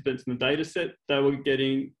participants in the data set, they were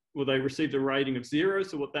getting, well, they received a rating of 0.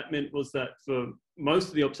 So what that meant was that for most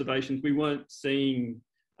of the observations, we weren't seeing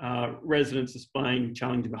residents displaying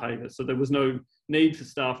challenging behaviour. So there was no need for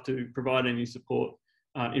staff to provide any support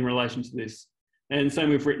in relation to this. And same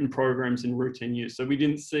with written programs in routine use. So we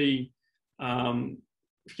didn't see,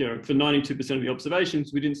 you know, for 92% of the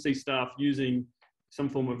observations, we didn't see staff using some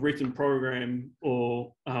form of written program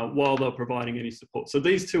or while they're providing any support. So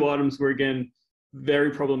these 2 items were, again,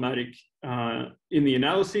 very problematic in the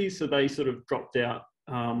analyses. So they sort of dropped out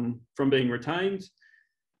from being retained.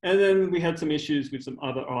 And then we had some issues with some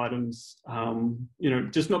other items, you know,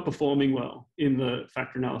 just not performing well in the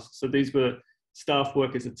factor analysis. So these were staff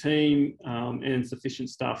work as a team and sufficient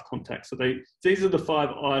staff contact. So these are the 5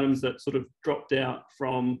 items that sort of dropped out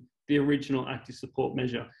from the original active support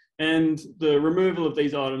measure. And the removal of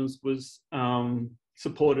these items was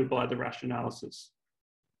supported by the rash analysis.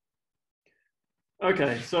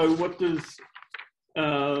 Okay, so what does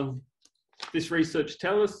this research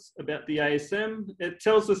tell us about the ASM? It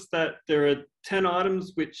tells us that there are 10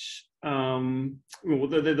 items which, well,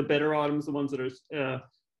 they're the better items, the ones that are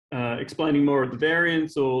explaining more of the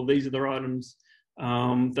variance, or these are the items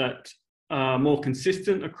that are more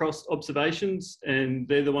consistent across observations, and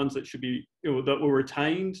they're the ones that should be, you know, that were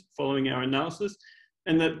retained following our analysis,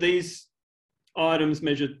 and that these items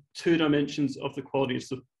measure 2 dimensions of the quality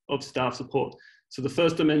of staff support. So the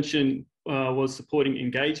first dimension was supporting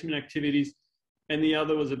engagement activities, and the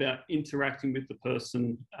other was about interacting with the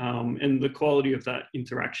person and the quality of that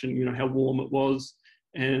interaction, you know, how warm it was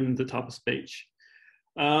and the type of speech.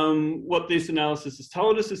 What this analysis has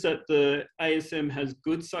told us is that the ASM has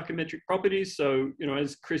good psychometric properties. So, you know,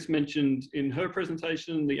 as Chris mentioned in her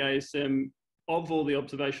presentation, the ASM of all the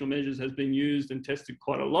observational measures has been used and tested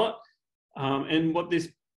quite a lot. And what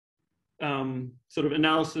this sort of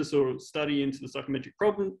analysis or study into the psychometric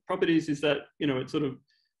properties is that, you know, it sort of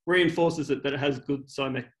reinforces it that it has good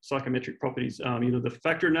psychometric properties. You know, the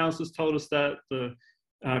factor analysis told us that, the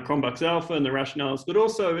Cronbach's alpha and the rash analysis, but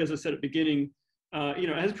also, as I said at the beginning, you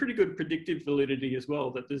know, it has pretty good predictive validity as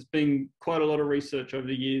well, that there's been quite a lot of research over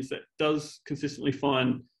the years that does consistently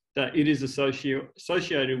find that it is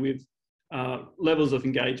associated with levels of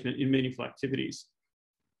engagement in meaningful activities.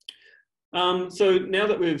 So now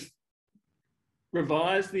that we've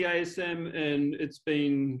revised the ASM, and it's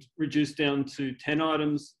been reduced down to 10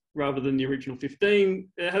 items rather than the original 15.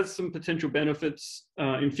 It has some potential benefits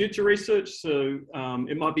in future research. So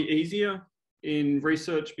it might be easier in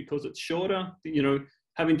research because it's shorter. You know,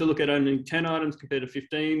 having to look at only 10 items compared to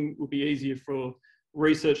 15 will be easier for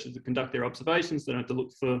researchers to conduct their observations. They don't have to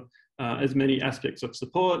look for as many aspects of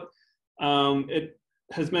support. It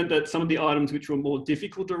has meant that some of the items which were more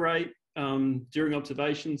difficult to rate during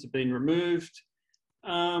observations have been removed.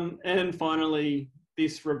 And finally,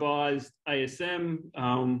 this revised ASM,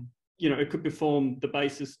 you know, it could form the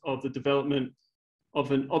basis of the development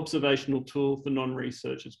of an observational tool for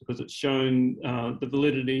non-researchers, because it's shown the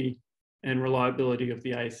validity and reliability of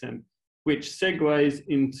the ASM, which segues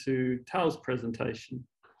into Tal's presentation.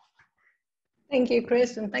 Thank you,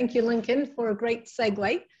 Chris, and thank you, Lincoln, for a great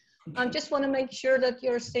segue. I just want to make sure that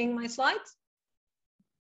you're seeing my slides.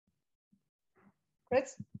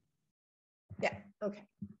 Chris? Yeah, okay.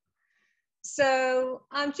 So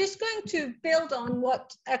I'm just going to build on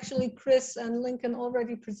what actually Chris and Lincoln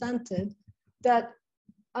already presented, that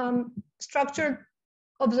structured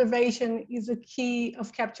observation is a key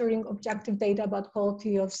of capturing objective data about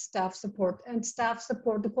quality of staff support. And staff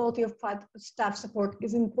support, the quality of staff support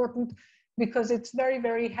is important because it's very,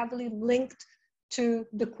 very heavily linked to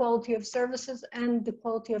the quality of services and the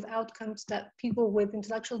quality of outcomes that people with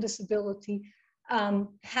intellectual disability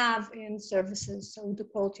have in services, so the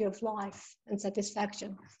quality of life and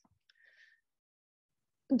satisfaction.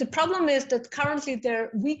 The problem is that currently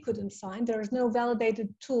we couldn't find, there is no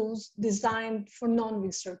validated tools designed for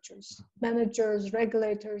non-researchers, managers,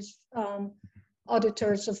 regulators,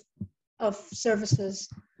 auditors of services.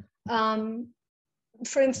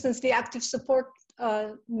 For instance, the active support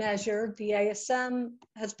measure, the ASM,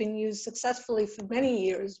 has been used successfully for many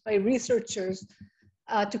years by researchers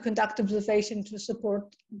to conduct observation to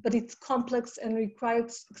support, but it's complex and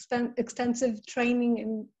requires extensive training,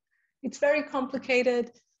 and it's very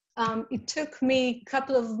complicated. It took me a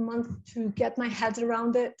couple of months to get my head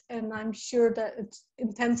around it, and I'm sure that it's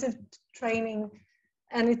intensive training,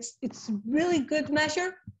 and it's really good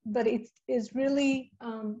measure, but it is really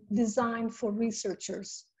designed for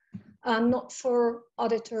researchers, not for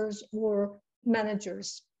auditors or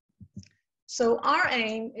managers. So our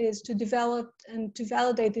aim is to develop and to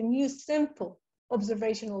validate a new simple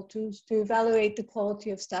observational tools to evaluate the quality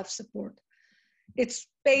of staff support. It's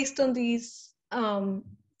based on these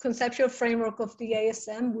conceptual framework of the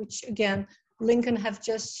ASM, which again, Lincoln have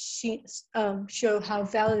just show how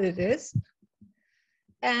valid it is.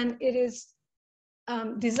 And it is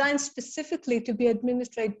designed specifically to be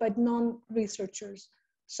administered by non-researchers.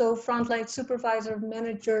 So frontline supervisor,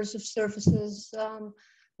 managers of services,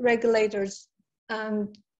 regulators.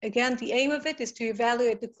 And again, the aim of it is to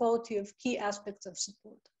evaluate the quality of key aspects of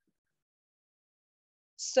support.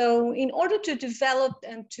 So in order to develop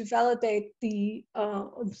and to validate the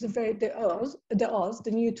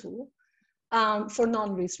new tool for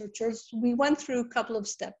non-researchers, we went through a couple of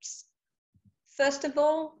steps. First of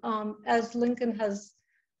all, as Lincoln has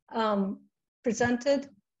presented,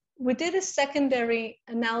 we did a secondary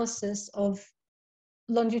analysis of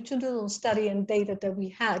longitudinal study and data that we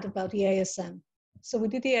had about the ASM. So we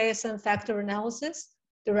did the ASM factor analysis,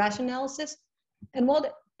 the rash analysis,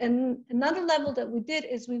 and another level that we did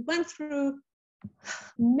is we went through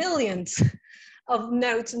millions of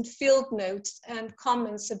notes and field notes and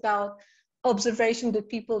comments about observation that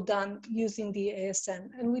people done using the ASM.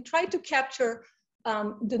 And we tried to capture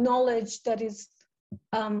the knowledge that is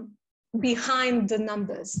behind the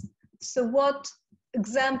numbers. So what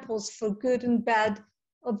examples for good and bad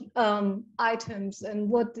items and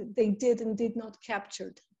what they did and did not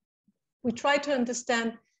captured. We tried to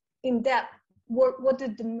understand in depth what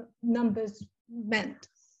did the numbers meant.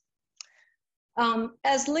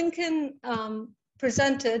 As Lincoln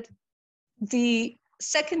presented, the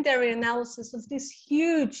secondary analysis of this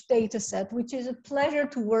huge data set, which is a pleasure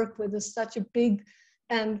to work with, is such a big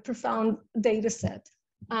and profound data set,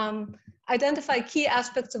 identify key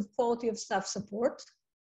aspects of quality of staff support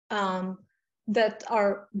that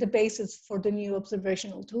are the basis for the new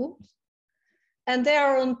observational tools. And they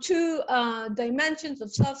are on two dimensions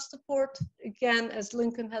of staff support, again, as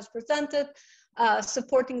Lincoln has presented,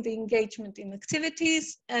 supporting the engagement in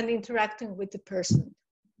activities and interacting with the person.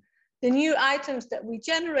 The new items that we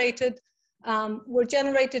generated were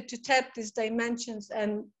generated to tap these dimensions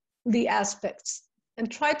and the aspects, and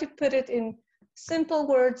try to put it in simple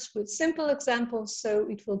words with simple examples so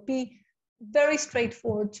it will be very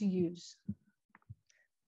straightforward to use.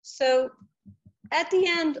 So at the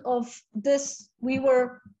end of this, we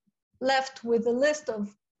were left with a list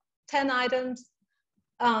of 10 items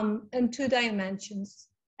and 2 dimensions,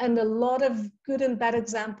 and a lot of good and bad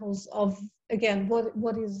examples of, again,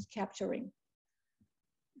 what is capturing.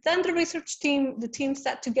 Then the research team, the team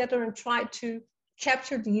sat together and tried to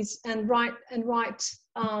capture these and write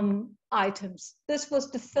items. This was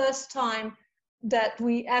the first time that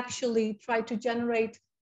we actually tried to generate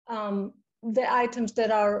the items that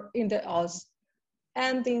are in the Oz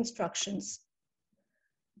and the instructions.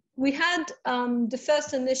 We had the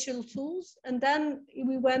first initial tools, and then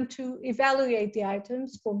we went to evaluate the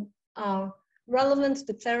items for relevance,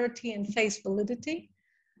 declarity, and face validity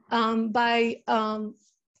by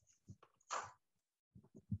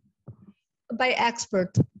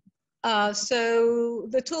expert. So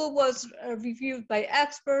the tool was reviewed by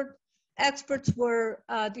expert. Experts were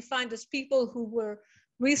defined as people who were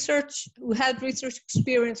who had research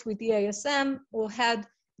experience with the ASM or had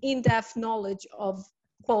in-depth knowledge of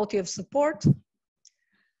quality of support.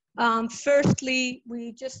 Firstly,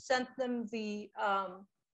 we just sent them the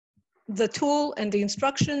tool and the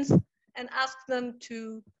instructions and asked them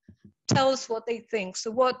to tell us what they think.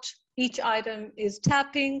 So what each item is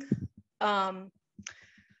tapping,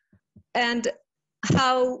 and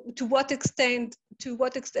how, to what extent, to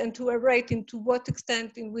a rating, to what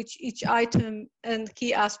extent in which each item and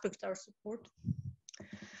key aspects are supported.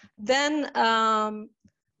 Then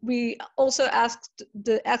we also asked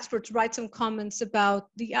the experts to write some comments about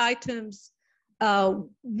the items.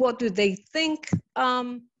 What do they think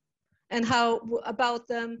and how about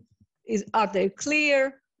them? Are they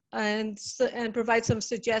clear? And provide some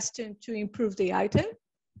suggestion to improve the item.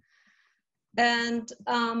 And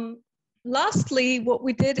lastly, what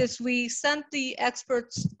we did is we sent the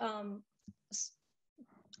experts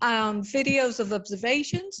videos of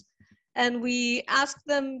observations, and we asked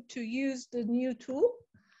them to use the new tool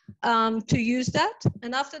to use that.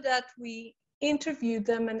 And after that, we interviewed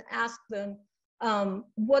them and asked them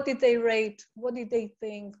what did they rate, what did they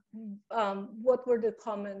think, what were the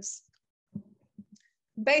comments.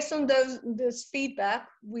 Based on this feedback,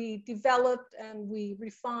 we developed and we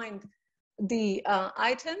refined the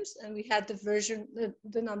items, and we had the version,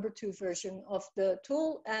 the number 2 version of the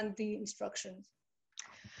tool and the instructions.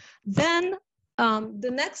 Then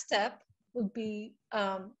the next step would be,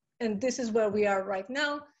 and this is where we are right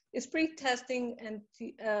now, is pre-testing and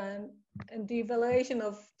the evaluation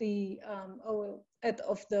of the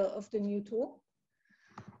new tool.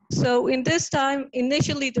 So in this time,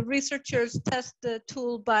 initially the researchers test the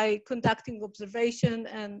tool by conducting observation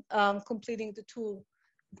and completing the tool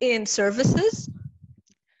in services.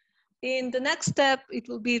 In the next step, it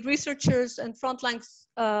will be researchers and frontline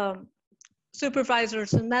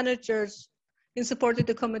supervisors and managers in supported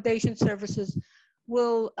accommodation services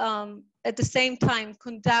will at the same time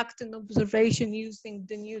conduct an observation using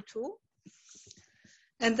the new tool.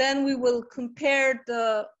 And then we will compare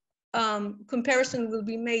the comparison will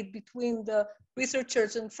be made between the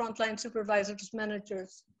researchers and frontline supervisors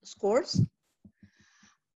managers scores.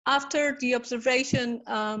 After the observation,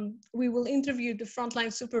 we will interview the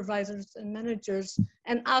frontline supervisors and managers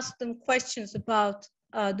and ask them questions about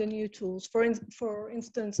the new tools. For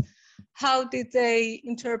instance, how did they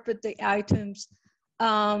interpret the items?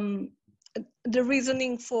 The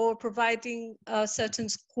reasoning for providing a certain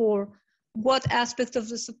score, what aspects of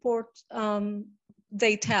the support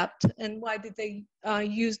they tapped, and why did they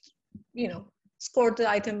use, score the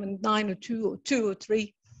item in 9 or 2 or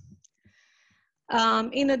 3.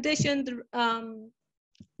 In addition, the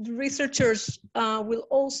researchers will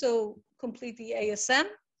also complete the ASM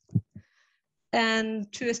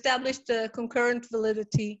and to establish the concurrent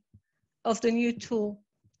validity of the new tool.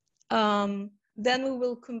 Then we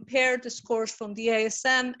will compare the scores from the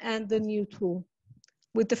ASM and the new tool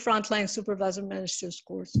with the frontline supervisor manager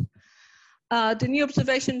scores. The new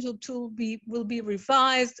observational tool will be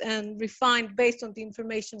revised and refined based on the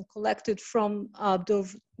information collected from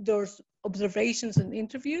those observations and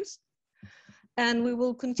interviews. And we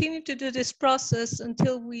will continue to do this process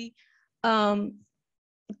until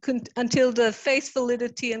until the face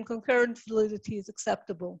validity and concurrent validity is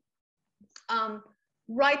acceptable.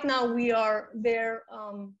 Right now we are there,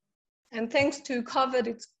 and thanks to COVID,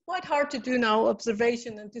 it's quite hard to do now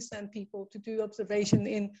observation and to send people to do observation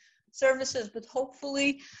in services, but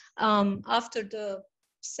hopefully after the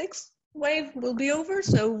 6th wave will be over,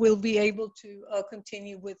 so we'll be able to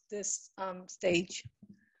continue with this stage.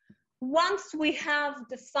 Once we have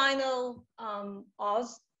the final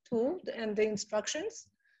Oz tool and the instructions,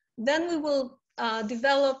 then we will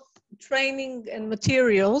develop training and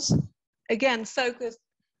materials, again, focused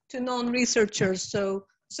to non-researchers, so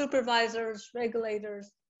supervisors,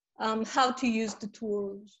 regulators, how to use the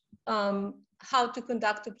tools, how to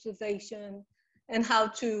conduct observation, and how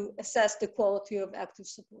to assess the quality of active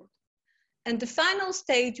support. And the final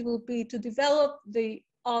stage will be to develop the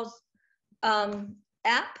Oz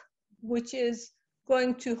app, which is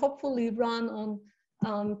going to hopefully run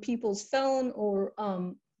on people's phone or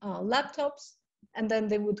laptops, and then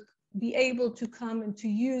they would be able to come and to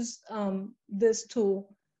use this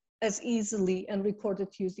tool as easily and record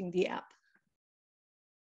it using the app.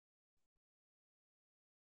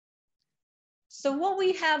 So what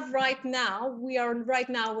we have right now, we are right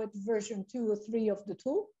now at version 2 or 3 of the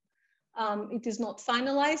tool. It is not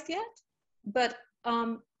finalized yet, but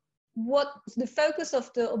what the focus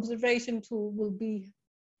of the observation tool will be: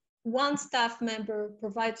 one staff member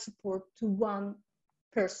provides support to one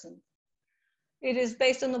person. It is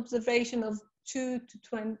based on observation of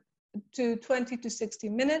 20 to 60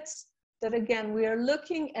 minutes. That again, we are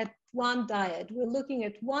looking at one dyad. We're looking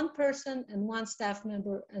at one person and one staff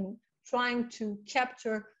member and trying to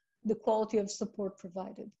capture the quality of support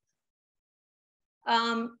provided.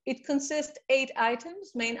 It consists 8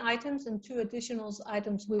 items, main items, and 2 additional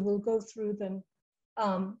items. We will go through them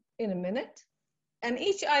in a minute. And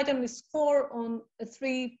each item is scored on a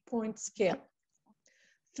 3-point scale.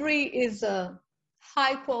 3 is a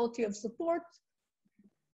high quality of support.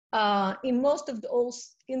 In most of the all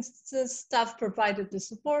instances, staff provided the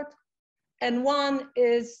support. And 1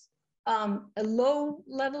 is a low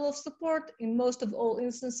level of support. In most of all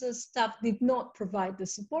instances, staff did not provide the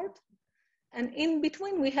support. And in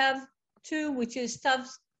between, we have 2, which is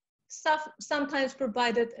staff sometimes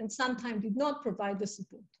provided and sometimes did not provide the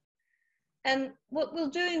support. And what we'll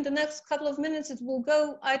do in the next couple of minutes is we'll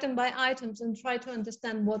go item by items and try to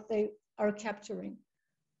understand what they are capturing.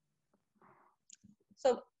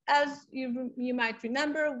 So as you might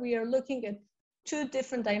remember, we are looking at 2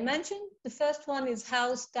 different dimensions. The first one is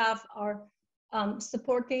how staff are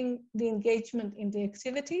supporting the engagement in the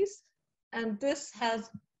activities. And this has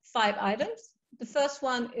 5 items. The first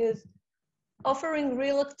one is offering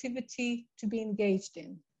real activity to be engaged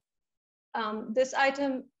in. This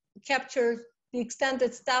item captures the extent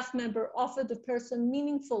that staff member offer the person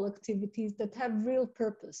meaningful activities that have real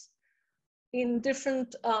purpose in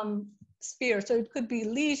different spheres. So it could be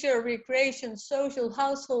leisure, recreation, social,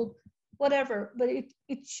 household, whatever, but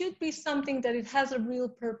it should be something that it has a real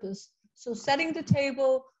purpose. So setting the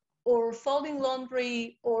table or folding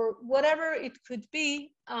laundry or whatever it could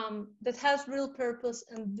be that has real purpose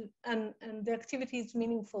and the activity is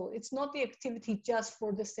meaningful. It's not the activity just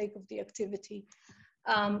for the sake of the activity.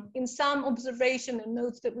 In some observation and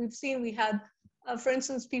notes that we've seen, we had, for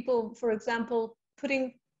instance, people, for example,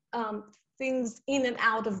 putting things in and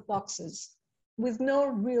out of boxes with no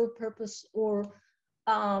real purpose or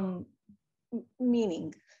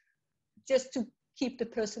meaning, just to keep the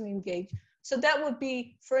person engaged. So that would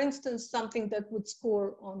be, for instance, something that would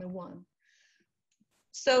score on a 1.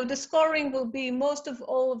 So the scoring will be most of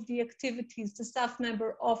all of the activities the staff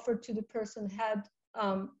member offered to the person had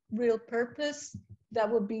real purpose. That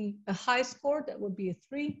would be a high score, that would be a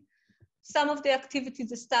 3. Some of the activities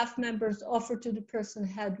the staff members offered to the person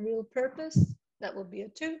had real purpose, that would be a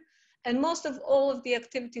 2. And most of all of the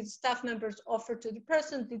activities staff members offered to the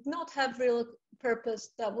person did not have real purpose,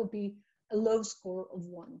 that would be a low score of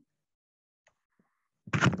 1.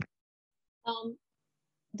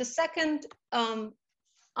 The second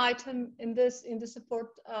item in the support,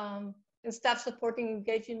 in staff supporting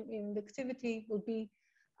engagement in the activity will be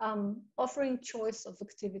offering choice of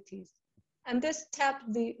activities. And this taps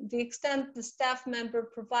the extent the staff member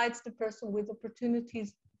provides the person with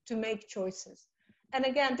opportunities to make choices. And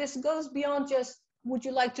again, this goes beyond just, would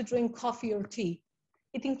you like to drink coffee or tea?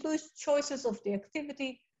 It includes choices of the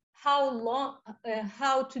activity, how long,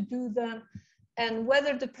 how to do them, and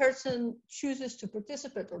whether the person chooses to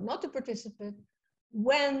participate or not to participate,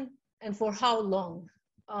 when and for how long.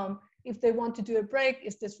 If they want to do a break,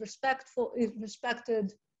 is this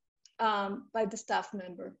respected by the staff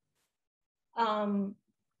member?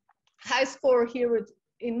 High score here,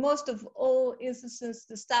 in most of all instances,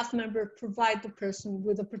 the staff member provide the person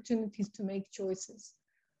with opportunities to make choices.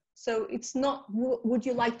 So it's not, would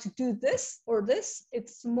you like to do this or this?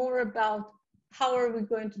 It's more about how are we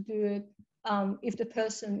going to do it if the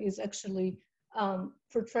person is actually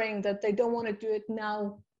portraying that they don't want to do it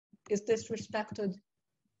now, is this respected?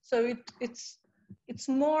 So it's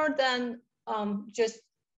more than just,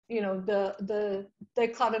 you know, the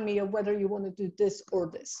dichotomy of whether you want to do this or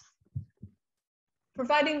this.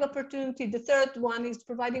 Providing opportunity, the third one is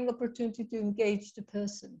providing opportunity to engage the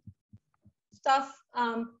person. Staff,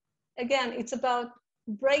 again, it's about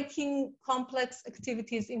breaking complex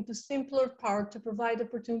activities into simpler parts to provide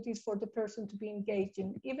opportunities for the person to be engaged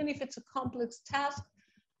in. Even if it's a complex task,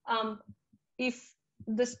 if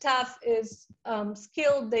the staff is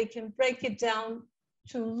skilled, they can break it down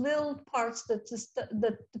to little parts that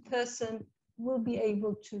the person will be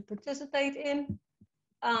able to participate in.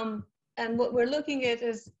 And what we're looking at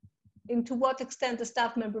is to what extent the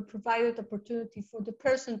staff member provided opportunity for the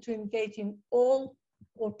person to engage in all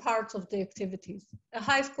or parts of the activities. A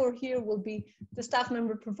high score here will be the staff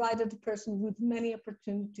member provided the person with many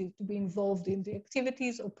opportunities to be involved in the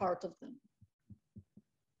activities or part of them.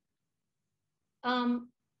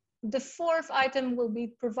 The fourth item will be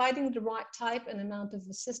providing the right type and amount of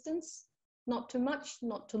assistance, not too much,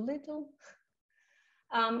 not too little.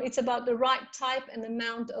 It's about the right type and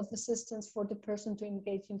amount of assistance for the person to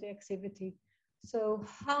engage in the activity. So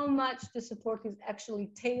how much the support is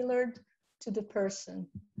actually tailored to the person.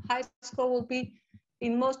 High score will be,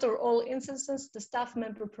 in most or all instances, the staff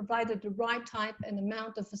member provided the right type and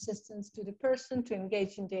amount of assistance to the person to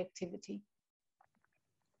engage in the activity.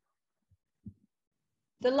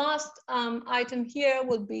 The last item here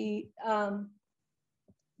will be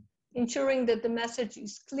ensuring that the message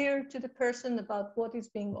is clear to the person about what is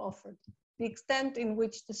being offered. The extent in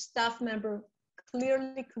which the staff member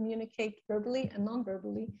clearly communicate verbally and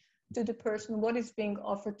non-verbally to the person what is being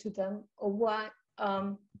offered to them or why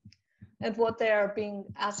and what they are being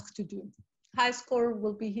asked to do. High score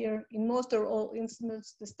will be here, in most or all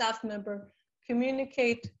instances, the staff member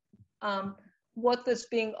communicate what was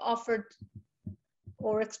being offered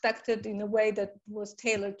or expected in a way that was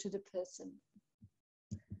tailored to the person.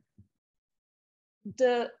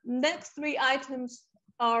 The next three items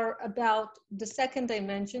are about the second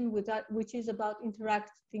dimension, which is about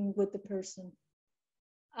interacting with the person.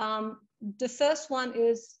 The first one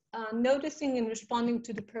is noticing and responding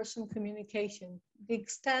to the person communication. The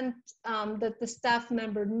extent that the staff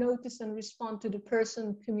member notice and respond to the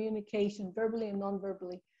person communication, verbally and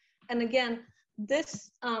non-verbally. And again,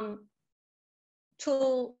 this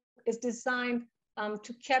tool is designed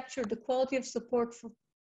to capture the quality of support for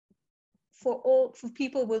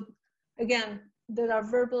people with, again, that are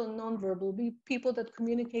verbal and non-verbal, people that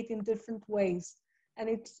communicate in different ways. And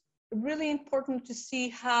it's really important to see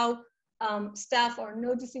how staff are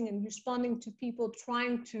noticing and responding to people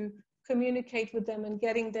trying to communicate with them and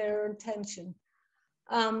getting their attention.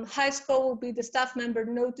 High score will be the staff member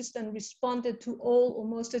noticed and responded to all or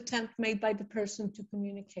most attempts made by the person to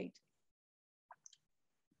communicate.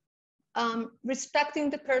 Respecting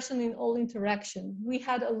the person in all interaction. We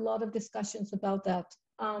had a lot of discussions about that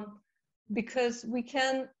because we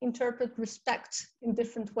can interpret respect in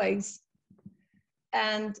different ways.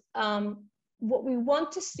 And what we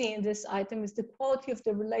want to see in this item is the quality of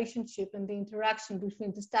the relationship and the interaction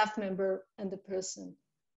between the staff member and the person.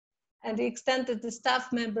 And the extent that the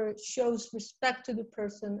staff member shows respect to the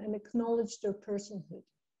person and acknowledge their personhood.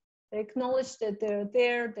 They acknowledge that they're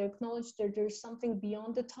there, they acknowledge that there's something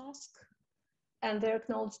beyond the task, and they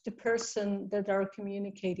acknowledge the person that they're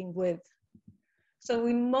communicating with. So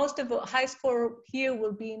in most of high score here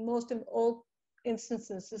will be in most of all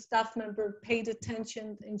instances, the staff member paid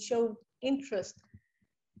attention and showed interest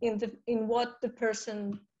in what the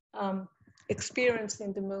person experienced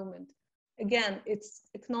in the moment. Again, it's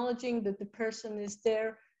acknowledging that the person is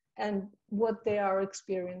there and what they are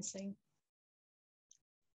experiencing.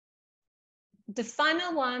 The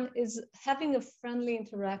final one is having a friendly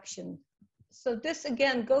interaction. So this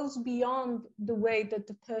again goes beyond the way that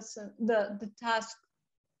the person, the task,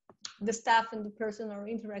 the staff and the person are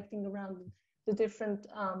interacting around the different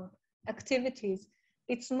activities.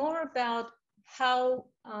 It's more about how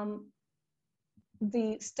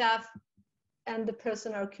the staff and the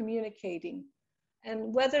person are communicating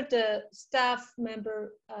and whether the staff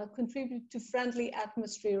member contribute to friendly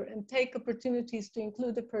atmosphere and take opportunities to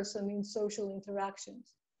include the person in social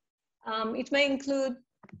interactions. It may include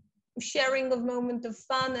sharing of moment of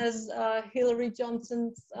fun, as Hillary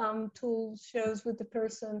Johnson's tool shows with the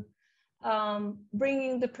person,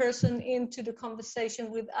 bringing the person into the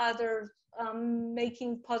conversation with others,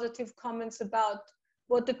 making positive comments about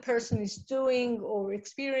what the person is doing or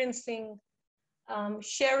experiencing,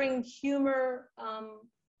 sharing humor,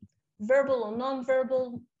 verbal or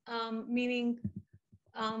non-verbal, meaning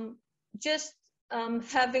just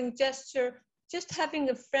having gesture, just having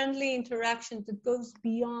a friendly interaction that goes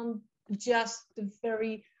beyond just the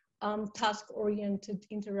very task-oriented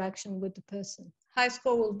interaction with the person. High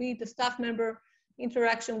score will be the staff member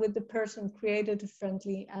interaction with the person created a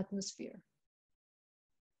friendly atmosphere.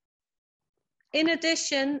 In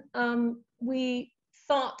addition, we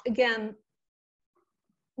thought, again,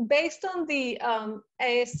 based on the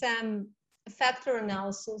ASM factor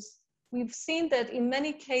analysis, we've seen that in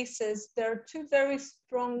many cases, there are two very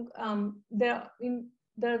strong,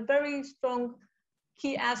 there are very strong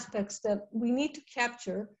key aspects that we need to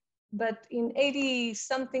capture, but in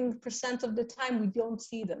 80-something% of the time, we don't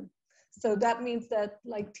see them. So that means that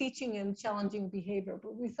like teaching and challenging behavior,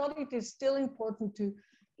 but we thought it is still important to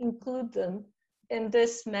include them in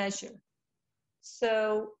this measure.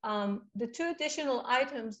 So the two additional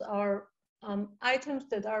items are items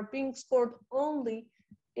that are being scored only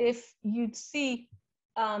if you'd see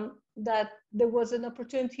that there was an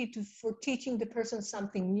opportunity for teaching the person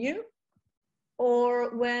something new,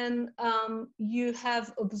 or when you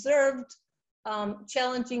have observed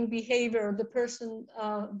challenging behavior, the person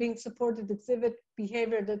being supported exhibit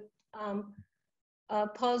behavior that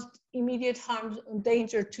posed immediate harm and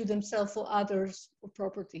danger to themselves or others or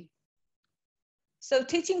property. So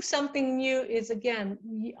teaching something new is, again,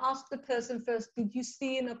 we ask the person first, did you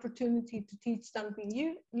see an opportunity to teach something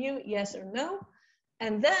new, yes or no?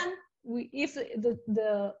 And then if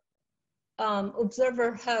the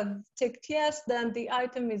observer have ticked yes, then the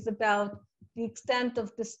item is about the extent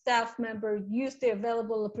of the staff member used the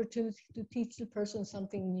available opportunity to teach the person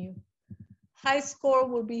something new. High score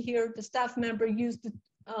will be here, the staff member used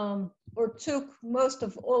or took most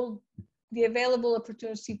of all the available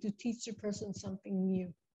opportunity to teach the person something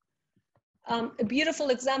new. A beautiful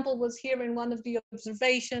example was here in one of the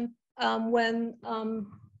observation when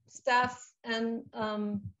staff and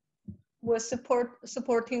was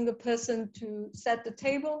supporting the person to set the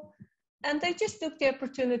table, and they just took the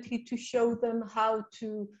opportunity to show them how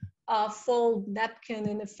to fold napkin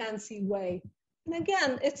in a fancy way. And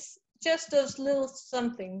again, it's just those little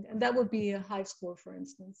something, and that would be a high score, for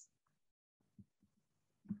instance.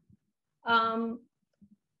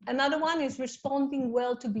 Another one is responding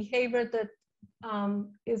well to behavior that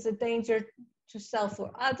is a danger to self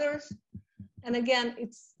or others. And again,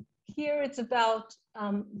 it's about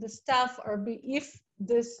the staff if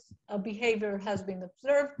this behavior has been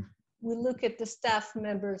observed, we look at the staff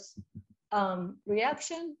member's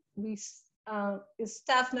reaction. The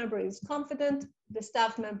staff member is confident, the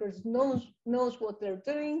staff member knows what they're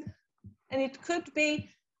doing, and it could be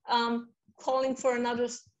calling for another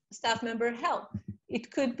staff member help.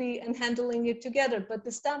 It could be and handling it together, but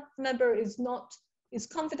the staff member is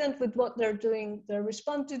confident with what they're doing. They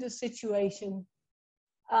respond to the situation.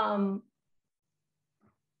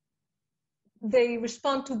 They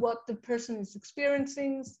respond to what the person is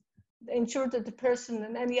experiencing. They ensure that the person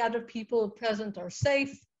and any other people present are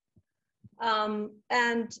safe.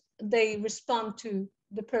 And they respond to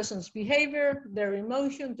the person's behavior, their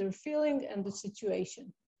emotion, their feeling, and the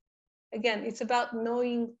situation. Again, it's about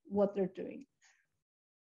knowing what they're doing.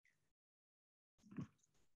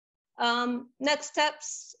 Next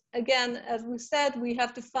steps, again, as we said, we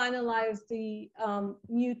have to finalize the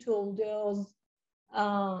new tool, the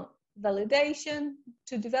validation,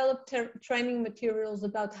 to develop training materials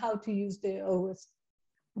about how to use the OZ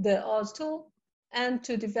tool, and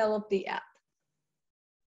to develop the app.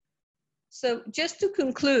 So just to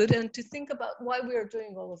conclude and to think about why we are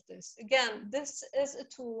doing all of this, again, this is a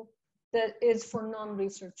tool that is for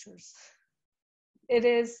non-researchers. It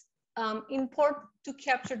is important to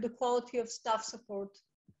capture the quality of staff support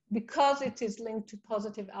because it is linked to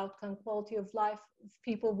positive outcome, quality of life of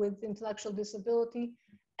people with intellectual disability,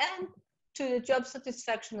 and to the job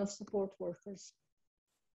satisfaction of support workers.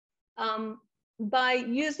 By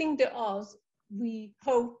using the OZ, we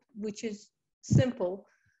hope, which is simple,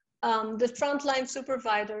 the frontline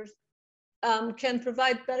supervisors can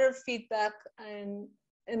provide better feedback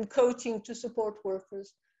and coaching to support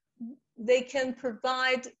workers. They can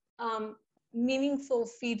provide meaningful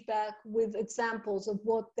feedback with examples of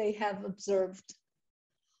what they have observed.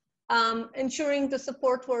 Ensuring the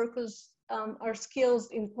support workers are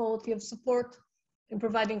skills in quality of support, in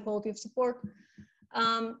providing quality of support.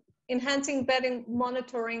 Enhancing better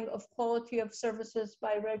monitoring of quality of services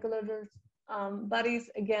by regulators, bodies,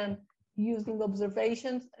 again, using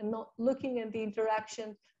observations and not looking at the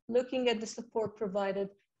interaction, looking at the support provided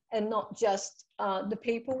and not just the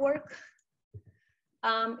paperwork.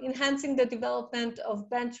 Enhancing the development of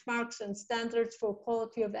benchmarks and standards for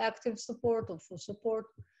quality of active support or for support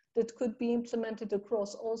that could be implemented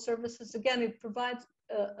across all services. Again, it provides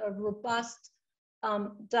a robust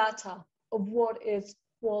data of what is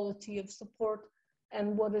quality of support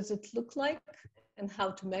and what does it look like and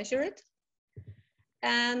how to measure it.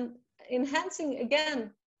 And enhancing,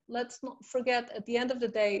 again, let's not forget, at the end of the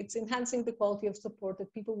day, it's enhancing the quality of support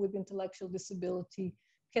that people with intellectual disability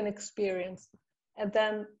can experience. And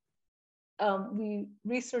then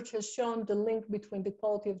research has shown the link between the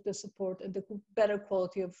quality of the support and the better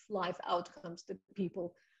quality of life outcomes that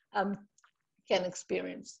people can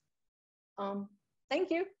experience.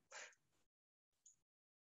 Thank you.